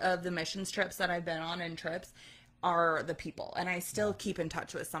part of the missions trips that I've been on and trips are the people. And I still keep in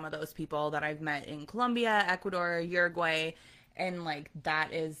touch with some of those people that I've met in Colombia, Ecuador, Uruguay. And like,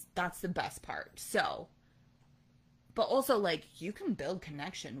 that's the best part. So, but also like, you can build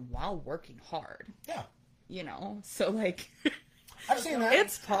connection while working hard. Yeah. You know? So like, I've seen that.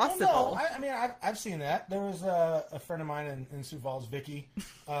 It's possible. I mean, I've seen that. There was a friend of mine in Sioux Falls, Vicky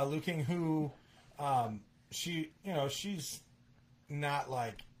Luking, who she's not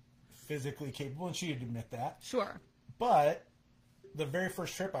like physically capable, and she'd admit that. Sure. But the very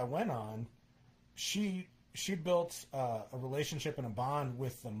first trip I went on, she built a relationship and a bond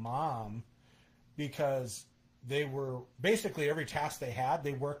with the mom because they were basically every task they had,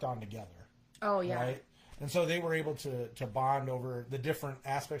 they worked on together. Oh yeah. Right? And so they were able to bond over the different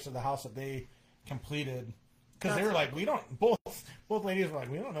aspects of the house that they completed. Because they were like, we don't, both ladies were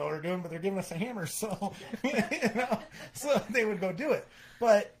like, we don't know what we're doing, but they're giving us a hammer. So, so they would go do it.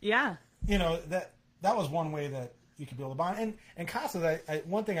 But, yeah, that was one way that you could build a bond. And Casas,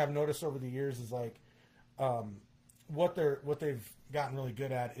 one thing I've noticed over the years is like, what they've gotten really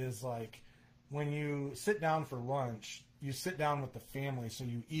good at is like, when you sit down for lunch, you sit down with the family, so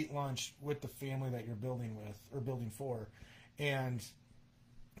you eat lunch with the family that you're building with or building for. And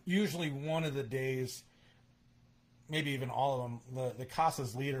usually one of the days, maybe even all of them, the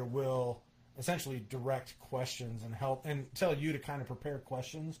Casas leader will essentially direct questions and help and tell you to kind of prepare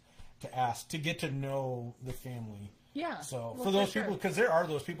questions to ask to get to know the family. Yeah. So for those people, because there are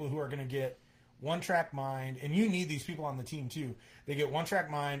those people who are going to get one-track mind, and you need these people on the team too. They get one-track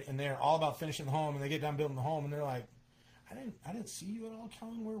mind, and they're all about finishing the home, and they get done building the home, and they're like, I didn't see you at all,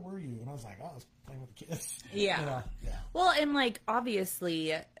 Kellen. Where were you? And I was like, I was playing with the kids. Yeah. Yeah. Well, and like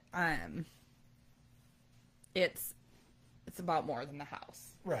obviously, it's about more than the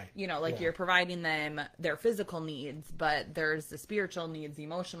house. Right. You're providing them their physical needs, but there's the spiritual needs, the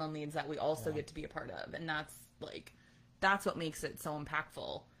emotional needs that we also get to be a part of, and that's what makes it so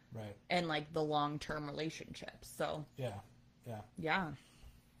impactful. Right. And like the long-term relationships. So. Yeah. Yeah.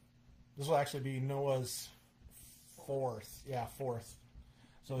 This will actually be Noah's fourth. Yeah, fourth.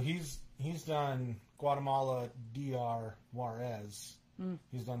 So he's done Guatemala, DR, Juarez.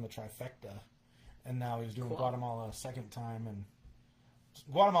 He's done the trifecta, and now he's doing Guatemala a second time. And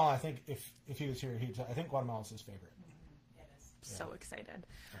Guatemala, I think if he was here, I think Guatemala's his favorite. So excited.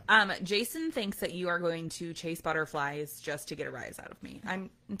 Jason thinks that you are going to chase butterflies just to get a rise out of me.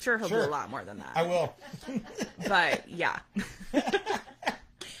 I'm sure he'll do a lot more than that. I will. But yeah.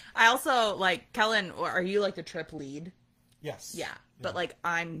 I also like Kellen. Are you like the trip lead? Yes. Yeah. But like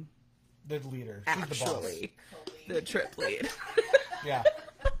I'm the leader. She's actually the trip lead. Yeah.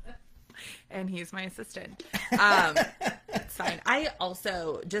 And he's my assistant. It's fine. I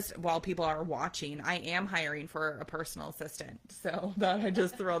also, just while people are watching, I am hiring for a personal assistant. So that I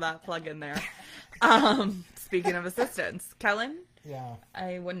just throw that plug in there. Speaking of assistants, Kellen? Yeah.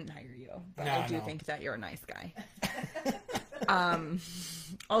 I wouldn't hire you, but No, I do think that you're a nice guy.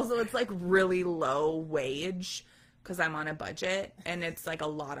 Also, it's like really low wage because I'm on a budget and it's like a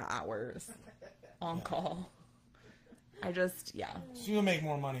lot of hours on call. I just, So you'll make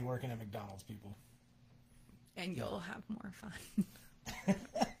more money working at McDonald's, people. And you'll have more fun.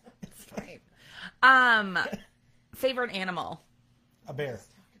 It's fine. Favorite animal? A bear.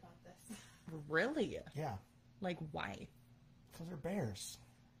 Really? Yeah. Like, why? Because they're bears.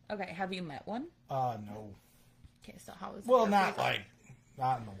 Okay, have you met one? No. Okay, so how is Well, not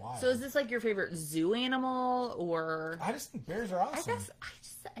in the wild. So is this like your favorite zoo animal, or? I just think bears are awesome.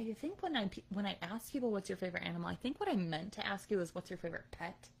 I think when I ask people what's your favorite animal, I think what I meant to ask you is what's your favorite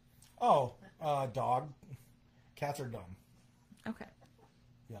pet? Oh, dog. Cats are dumb. Okay.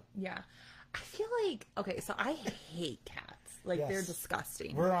 Yep. Yeah. I feel like, okay, so I hate cats. Like, they're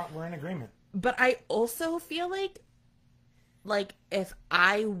disgusting. We're in agreement. But I also feel like if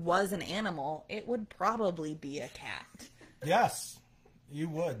I was an animal, it would probably be a cat. Yes, you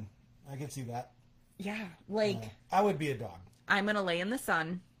would. I can see that. Yeah, like I would be a dog. I'm gonna lay in the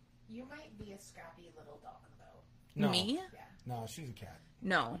sun. You might be a scrappy little dog, though. No. Me? Yeah. No, she's a cat.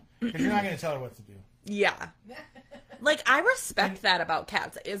 No. Because you're not going to tell her what to do. Yeah. Like, I respect that about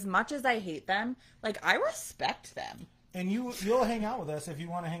cats. As much as I hate them, like, I respect them. And you'll hang out with us if you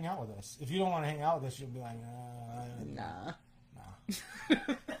want to hang out with us. If you don't want to hang out with us, you'll be like, Nah. nah.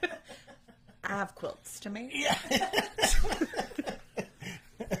 I have quilts to make. Yeah.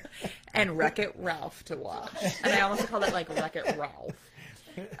 And Wreck-It Ralph to watch. And I almost call it, like, Wreck-It Ralph.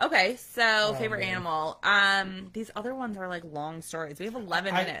 Okay, so favorite animal. These other ones are like long stories. We have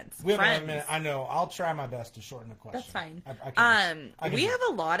 11 minutes. We have 11 minutes. I know. I'll try my best to shorten the question. That's fine.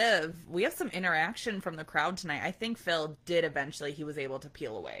 We have some interaction from the crowd tonight. I think Phil did eventually. He was able to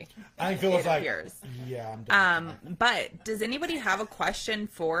peel away. I think Phil was like, yeah, I'm done. But does anybody have a question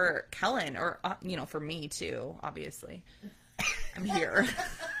for Kellen or for me too? Obviously, I'm here.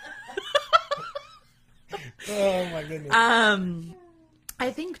 Oh my goodness. I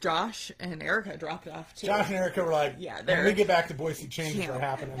think Josh and Erica dropped off too. Josh and Erica were like, yeah, when we get back to Boise, changes are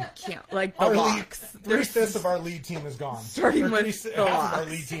happening. Can't like the box. 3/5 of our lead team is gone. Starting with the half of our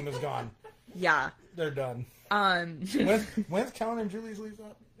lead team is gone. Yeah, they're done. When's Kellen and Julie's lease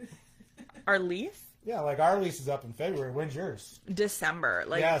up? Our lease? Yeah, like our lease is up in February. When's yours? December.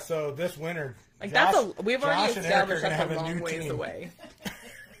 Like yeah, so this winter. Like we've already established that's a long ways away.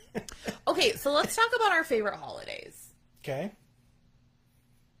 Okay, so let's talk about our favorite holidays. Okay.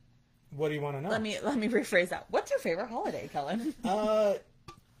 What do you want to know? Let me rephrase that. What's your favorite holiday, Kellen?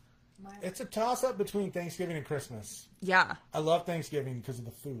 It's a toss-up between Thanksgiving and Christmas. Yeah. I love Thanksgiving because of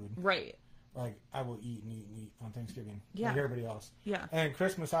the food. Right. Like, I will eat and eat and eat on Thanksgiving. Yeah. Like everybody else. Yeah. And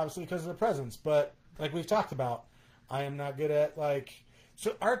Christmas, obviously, because of the presents. But, like we've talked about, I am not good at, like...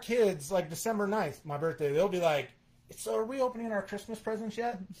 So, our kids, like, December 9th, my birthday, they'll be like, so are we opening our Christmas presents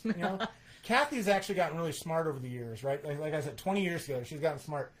yet? You know? Kathy's actually gotten really smart over the years, right? Like I said, 20 years ago, she's gotten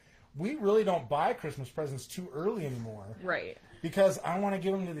smart. We really don't buy Christmas presents too early anymore. Right. Because I want to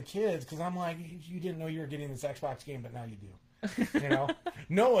give them to the kids, because I'm like, you didn't know you were getting this Xbox game, but now you do. You know?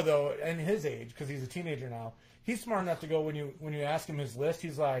 Noah, though, and his age, because he's a teenager now, he's smart enough to go, when you ask him his list,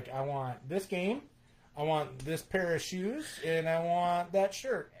 he's like, I want this game, I want this pair of shoes, and I want that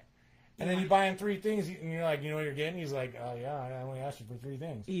shirt. And then you buy him 3 things, and you're like, you know what you're getting? He's like, oh, yeah, I only asked you for 3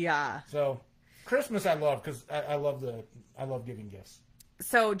 things. Yeah. So, Christmas I love, because I love giving gifts.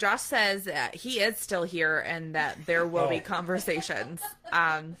 So Josh says that he is still here and that there will be conversations.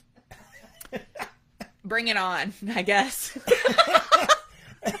 Bring it on, I guess.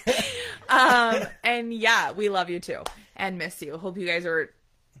 And yeah, we love you too and miss you. Hope you guys are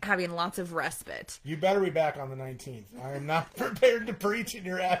having lots of respite. You better be back on the 19th. I am not prepared to preach in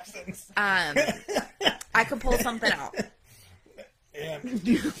your absence. I could pull something out. Yeah.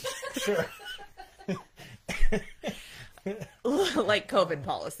 Sure. Like COVID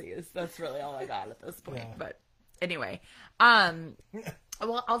policies. That's really all I got at this point. Yeah. But anyway,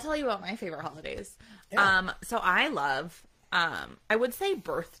 well, I'll tell you about my favorite holidays. Yeah. So I love, I would say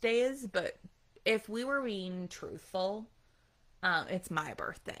birthdays, but if we were being truthful, it's my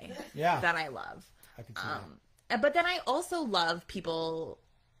birthday. Yeah. That I love. I can see that. But then I also love people's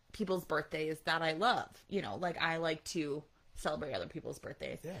birthdays that I love. You know, like I like to celebrate other people's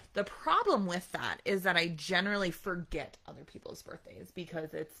birthdays. Yeah. The problem with that is that I generally forget other people's birthdays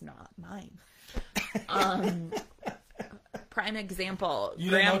because it's not mine. Prime example.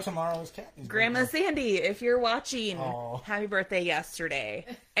 You didn't know tomorrow was Kathy's Grandma birthday. Sandy, if you're watching, Aww. Happy birthday yesterday.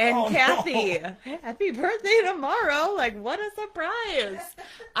 And Kathy, happy birthday tomorrow. Like, what a surprise.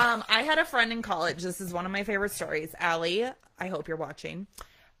 I had a friend in college. This is one of my favorite stories. Allie, I hope you're watching.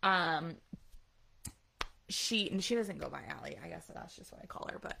 She doesn't go by Allie. I guess that's just what I call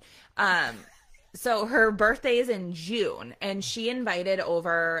her. But so her birthday is in June, and she invited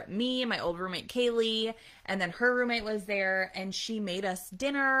over me, my old roommate Kaylee, and then her roommate was there, and she made us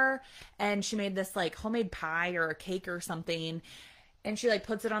dinner, and she made this like homemade pie or a cake or something, and she like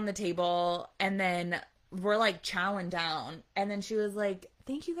puts it on the table, and then we're like chowing down, and then she was like,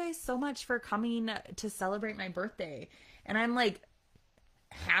 "Thank you guys so much for coming to celebrate my birthday," and I'm like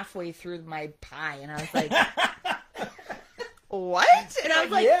halfway through my pie, and I was like, what? And I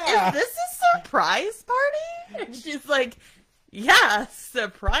was like, yeah. Is this a surprise party? And she's like, yeah,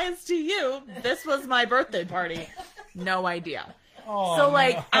 surprise to you. This was my birthday party. No idea. Oh, so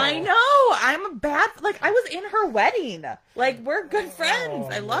like, no. I know I'm a bad, like I was in her wedding. Like we're good friends.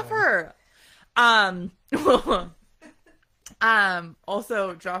 I love her.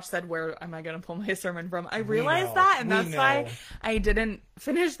 Also, Josh said, where am I going to pull my sermon from? I realized that, and that's why I didn't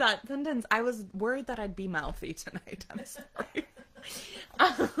finish that sentence. I was worried that I'd be mouthy tonight. I'm sorry.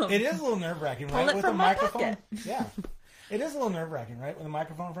 It is a little nerve-wracking, right? With a microphone. Yeah. It is a little nerve-wracking, right? With a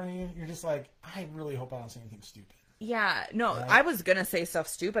microphone in front of you, you're just like, I really hope I don't say anything stupid. Yeah. No, right? I was going to say stuff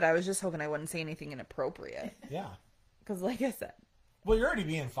stupid. I was just hoping I wouldn't say anything inappropriate. Yeah. Because like I said. Well, you're already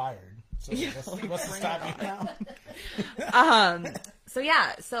being fired. So yeah, what's to stop you now? So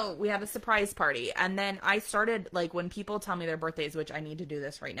yeah, so we have a surprise party, and then I started like when people tell me their birthdays, which I need to do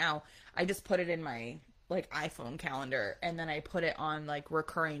this right now. I just put it in my like iPhone calendar, and then I put it on like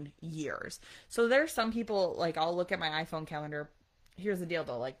recurring years. So there's some people like I'll look at my iPhone calendar here's the deal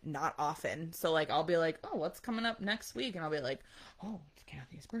though, like not often. So like I'll be like, oh, what's coming up next week? And I'll be like, oh, it's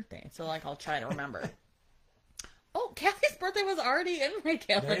Kathy's birthday. So like I'll try to remember. Oh, Kathy's birthday was already in my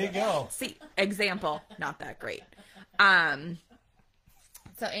calendar. There you go. See, example, not that great.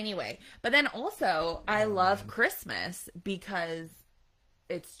 So anyway, but then also I love Christmas because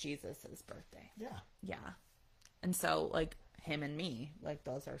it's Jesus's birthday. Yeah. Yeah. And so like him and me, like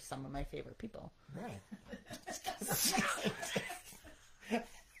those are some of my favorite people. Right.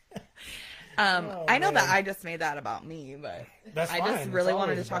 I know that I just made that about me, but That's I fine. just really It's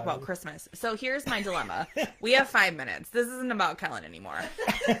wanted to always talk about about you. Christmas. So here's my dilemma. We have 5 minutes. This isn't about Kellen anymore.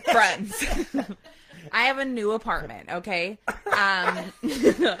 Friends. I have a new apartment, okay? I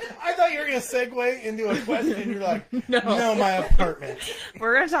thought you were going to segue into a question. You're like, no, my apartment.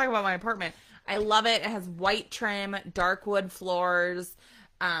 We're going to talk about my apartment. I love it. It has white trim, dark wood floors.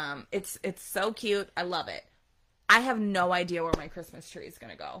 It's so cute. I love it. I have no idea where my Christmas tree is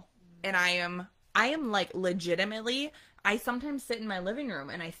going to go. And I am like legitimately, I sometimes sit in my living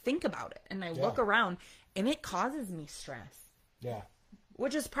room and I think about it and I look around and it causes me stress. Yeah.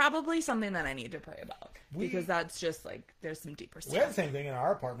 Which is probably something that I need to pray about because that's just like there's some deeper stuff. We had the same thing in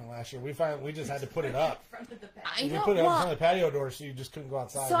our apartment last year. We just had to put it up. I We know. put it up in Well, front of the patio door so you just couldn't go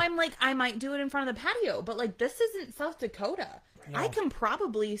outside. so I'm like, I might do it in front of the patio, but like this isn't South Dakota. No. I can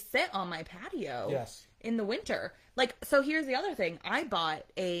probably sit on my patio Yes. in the winter. Like, so here's the other thing. I bought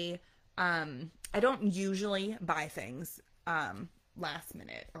I don't usually buy things last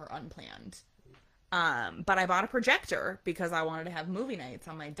minute or unplanned. But I bought a projector because I wanted to have movie nights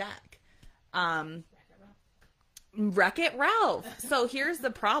on my deck. Wreck-It Ralph. So here's the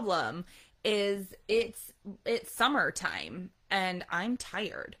problem is it's summertime and I'm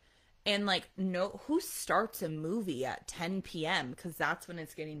tired. And like, who starts a movie at 10 p.m. because that's when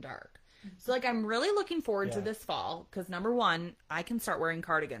it's getting dark. So like, I'm really looking forward to this fall because number one, I can start wearing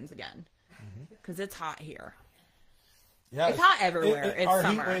cardigans again because it's hot here. Yeah, It's hot everywhere. It's our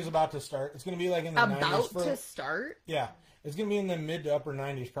summer. heat wave's about to start. It's going to be like in the 90s. About to start? Yeah. It's going to be in the mid to upper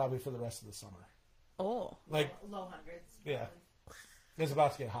 90s probably for the rest of the summer. Oh. Like, Low hundreds. yeah. It's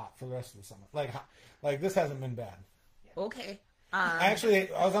about to get hot for the rest of the summer. Like this hasn't been bad. Okay.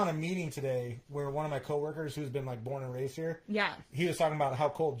 Actually, I was on a meeting today where one of my coworkers who's been like born and raised here, Yeah. he was talking about how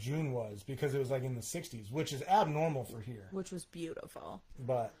cold June was because it was like in the 60s, which is abnormal for here. Which was beautiful.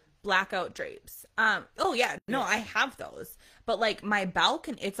 But Blackout drapes. Oh yeah, no, I have those. But like my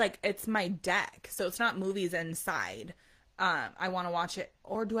balcony, it's my deck, so it's not movies inside. I want to watch it,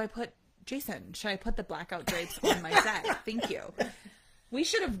 or do I put Jason? Should I put the blackout drapes on my deck? Thank you. We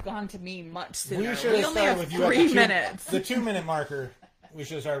should have gone to me much sooner. we should have only started have with you at 3 minutes. The 2-minute marker. We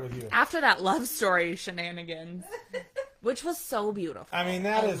should have started with you. After that love story shenanigans, which was so beautiful. I mean,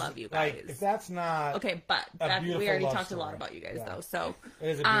 I is love you guys. like if that's not Okay, but we beautiful already love talked a lot story. about you guys Yeah. though. So it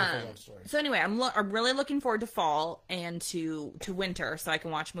is a beautiful love story. So anyway, I'm really looking forward to fall and to winter so I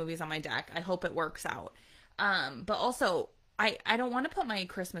can watch movies on my deck. I hope it works out. But also I don't want to put my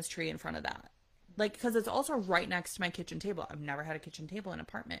Christmas tree in front of that. Like, because it's also right next to my kitchen table. I've never had a kitchen table in an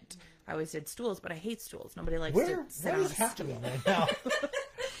apartment. I always did stools, but I hate stools. Nobody likes to sit What on a is stool. happening right now?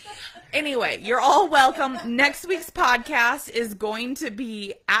 Anyway, you're all welcome. Next week's podcast is going to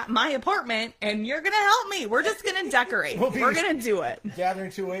be at my apartment, and you're going to help me. We're just going to decorate. We're going to do it.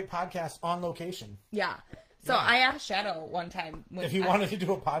 Gathering 208 podcast on location. Yeah. So I asked Shadow one time. When If he wanted to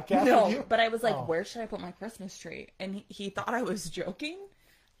do a podcast No, with you? but I was like, Oh. where should I put my Christmas tree? And he thought I was joking.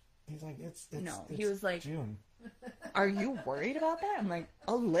 He's like, it's No, it's he was like- June. Are you worried about that? I'm like,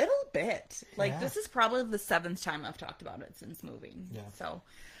 a little bit. Like, Yeah. this is probably the 7th time I've talked about it since moving. Yeah. So,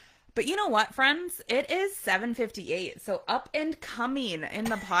 but you know what, friends? It is 7:58. So up and coming in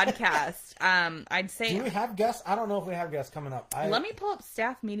the podcast. I'd say, Do we have guests? I don't know if we have guests coming up. let me pull up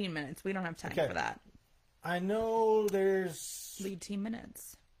staff meeting minutes. We don't have time Okay. for that. I know there's Lead team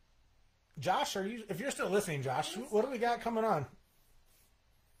minutes. Josh. If you're still listening, Josh, what do we got coming on?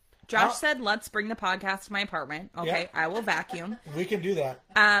 Josh Oh. said, let's bring the podcast to my apartment. Okay, Yeah. I will vacuum. We can do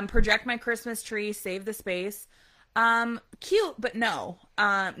that. Project my Christmas tree, save the space. Cute, but no.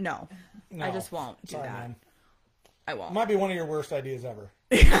 No. No. I just won't do Sorry, that. man. I won't. Might be one of your worst ideas ever.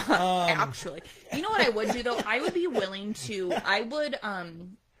 Actually. You know what I would do though? I would be willing to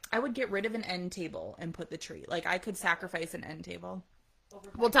I would get rid of an end table and put the tree. Like I could sacrifice an end table.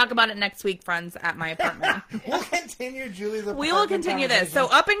 We'll talk about it next week, friends, at my apartment. We'll continue, Julie. We will continue this. So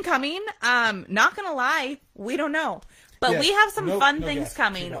up and coming, not gonna lie, we don't know. But Yes. we have some No fun things guests.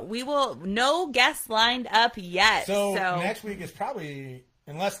 coming. No. We will no guests lined up yet. So So next week is probably,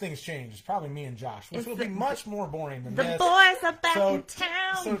 unless things change, it's probably me and Josh, which It's will be the- much more boring than the this. boys are back So in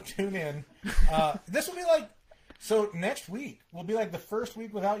town. So tune in. This will be like So next week will be like the first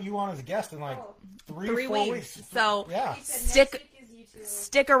week without you on as a guest in like 3 4 weeks. So yeah,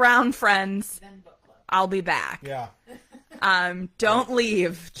 stick around, friends. I'll be back. Yeah. Don't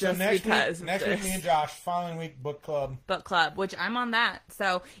leave just because. Next week, me and Josh. Following week, book club. Book club, which I'm on that.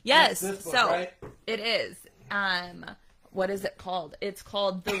 So yes, this book, so right? it is. What is it called? It's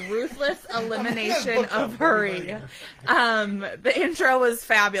called The Ruthless Elimination of Hurry. The intro was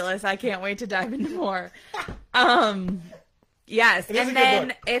fabulous. I can't wait to dive into more. Yes, and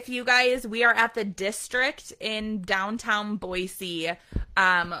then if you guys, we are at the District in downtown Boise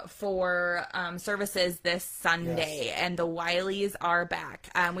for services this Sunday, and the Wileys are back.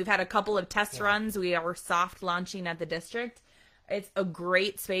 We've had a couple of test runs. We are soft launching at the District. It's a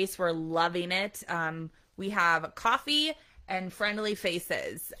great space. We're loving it. We have coffee and friendly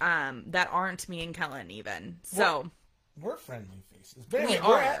faces that aren't me and Kellen even. So we're friendly faces. But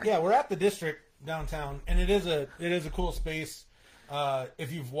anyway, we're at the District downtown, and it is a cool space.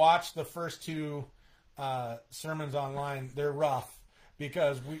 If you've watched the first 2 sermons online, they're rough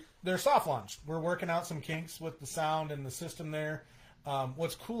because they're soft launch. We're working out some kinks with the sound and the system there.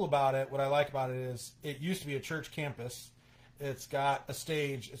 What's cool about it, what I like about it is it used to be a church campus. It's got a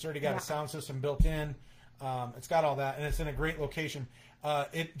stage. It's already got a sound system built in. It's got all that, and it's in a great location.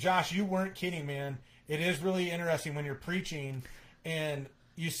 Josh, you weren't kidding, man. It is really interesting when you're preaching and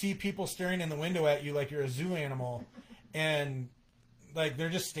you see people staring in the window at you like you're a zoo animal, and like they're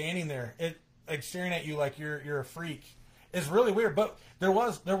just standing there, like staring at you like you're a freak. It's really weird. But there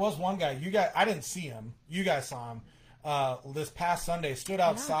was one guy. I didn't see him. You guys saw him. This past Sunday, stood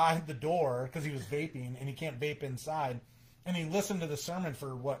outside the door because he was vaping, and he can't vape inside. And he listened to the sermon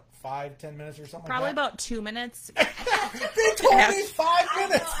for, 5-10 minutes or something probably like that? about 2 minutes. They told me 5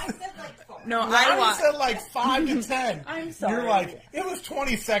 minutes. I said like 4. No, I said like 5 to 10. I'm sorry. You're like, it was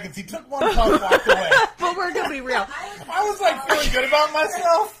 20 seconds. He took one puff, walked away. But we're going to be real. I was like feeling good about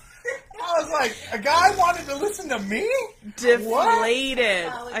myself. I was like, a guy wanted to listen to me?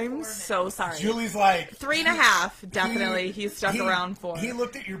 Deflated. I'm so sorry. Julie's like 3.5, definitely. He stuck around for. He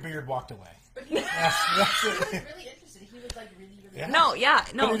looked at your beard, walked away. But he was really interested. He was like really Yeah.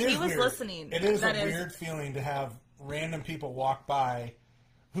 No, he was weird. listening. It is weird feeling to have random people walk by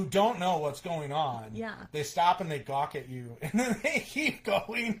who don't know what's going on. Yeah. They stop and they gawk at you, and then they keep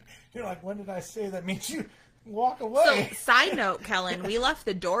going. You're like, what did I say? That means you walk away. So, side note, Kellen, we left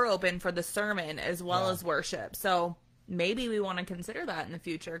the door open for the sermon as well as worship. So maybe we want to consider that in the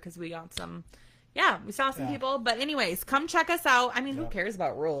future because we got some... Yeah, we saw some people, but anyways, come check us out. I mean, who cares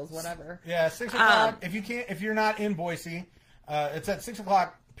about rules? Whatever. Yeah, 6 o'clock. If you're not in Boise, it's at 6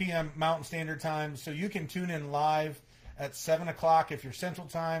 o'clock p.m. Mountain Standard Time, so you can tune in live at 7 o'clock if you're Central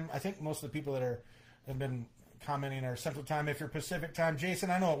Time. I think most of the people that have been commenting are Central Time. If you're Pacific Time,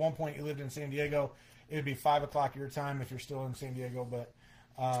 Jason, I know at one point you lived in San Diego. It would be 5 o'clock your time if you're still in San Diego, but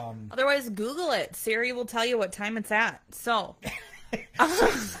otherwise, Google it. Siri will tell you what time it's at. So.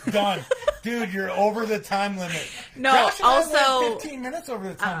 Done. Dude, you're over the time limit. No, Josh and also I went 15 minutes over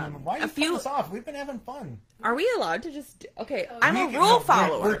the time limit. Why are you cutting us off? We've been having fun. Are we allowed to just... Okay, I'm a rule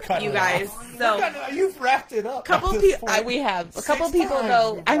follower, you guys. So you've wrapped it up. Couple people, we have. A couple people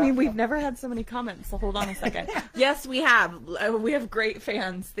though. I mean, we've never had so many comments. So hold on a second. Yes, we have. We have great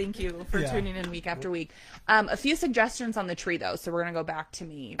fans. Thank you for tuning in week after week. A few suggestions on the tree though. So we're gonna go back to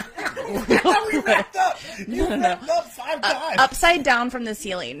me. We wrapped up. You wrapped up 5 times. Upside down from the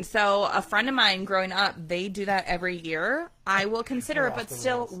ceiling. So a friend of mine growing up, they do that every year. I will consider it, but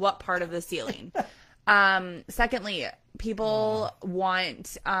still, what part of the ceiling? Secondly, people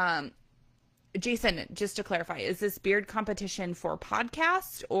want, Jason, just to clarify, is this beard competition for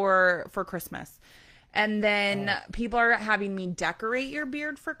podcast or for Christmas? And then people are having me decorate your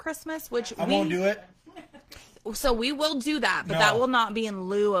beard for Christmas, which I won't do it. So we will do that, but that will not be in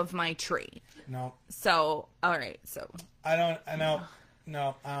lieu of my tree. No. So, all right. So I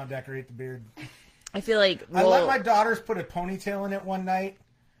don't decorate the beard. I feel like I let my daughters put a ponytail in it one night.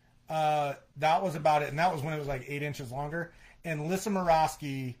 That was about it, and that was when it was like 8 inches longer. And Lissa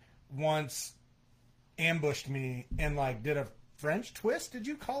Morosky once ambushed me and like did a French twist. Did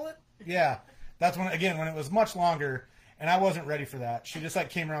you call it? Yeah, that's when it was much longer, and I wasn't ready for that. She just like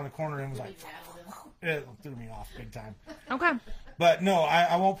came around the corner and was like, it threw me off big time. Okay. But no,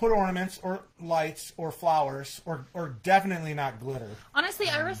 I won't put ornaments or lights or flowers or definitely not glitter. Honestly,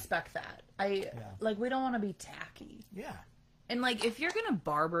 I respect that. Like, we don't want to be tacky. Yeah. And like, if you're gonna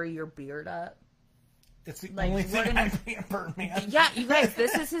barber your beard up, it's the only thing I pamper, man. Yeah, you guys,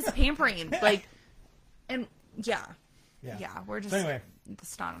 this is his pampering. Like, and yeah, we're just so anyway,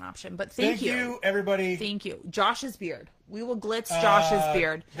 it's not an option. But thank you, everybody. Thank you, Josh's beard. We will glitz Josh's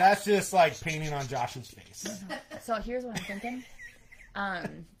beard. That's just like painting on Josh's face. So here's what I'm thinking.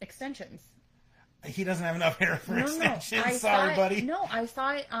 Extensions. He doesn't have enough hair for extensions. I Sorry, buddy. No, I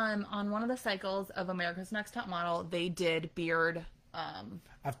saw it on one of the cycles of America's Next Top Model. They did beard.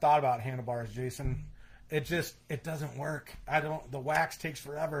 I've thought about handlebars, Jason. It doesn't work. The wax takes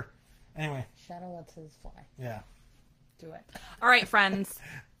forever. Anyway. Shadow lets his fly. Yeah. Do it. All right, friends.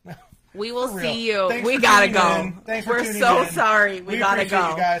 We will see you. Thanks we gotta go. We're so sorry. We gotta go.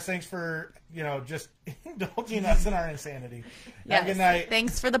 You guys. Thanks for just indulging us in our insanity. Yes. Have a good night.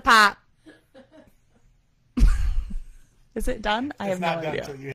 Thanks for the pop. Is it done? I have no idea.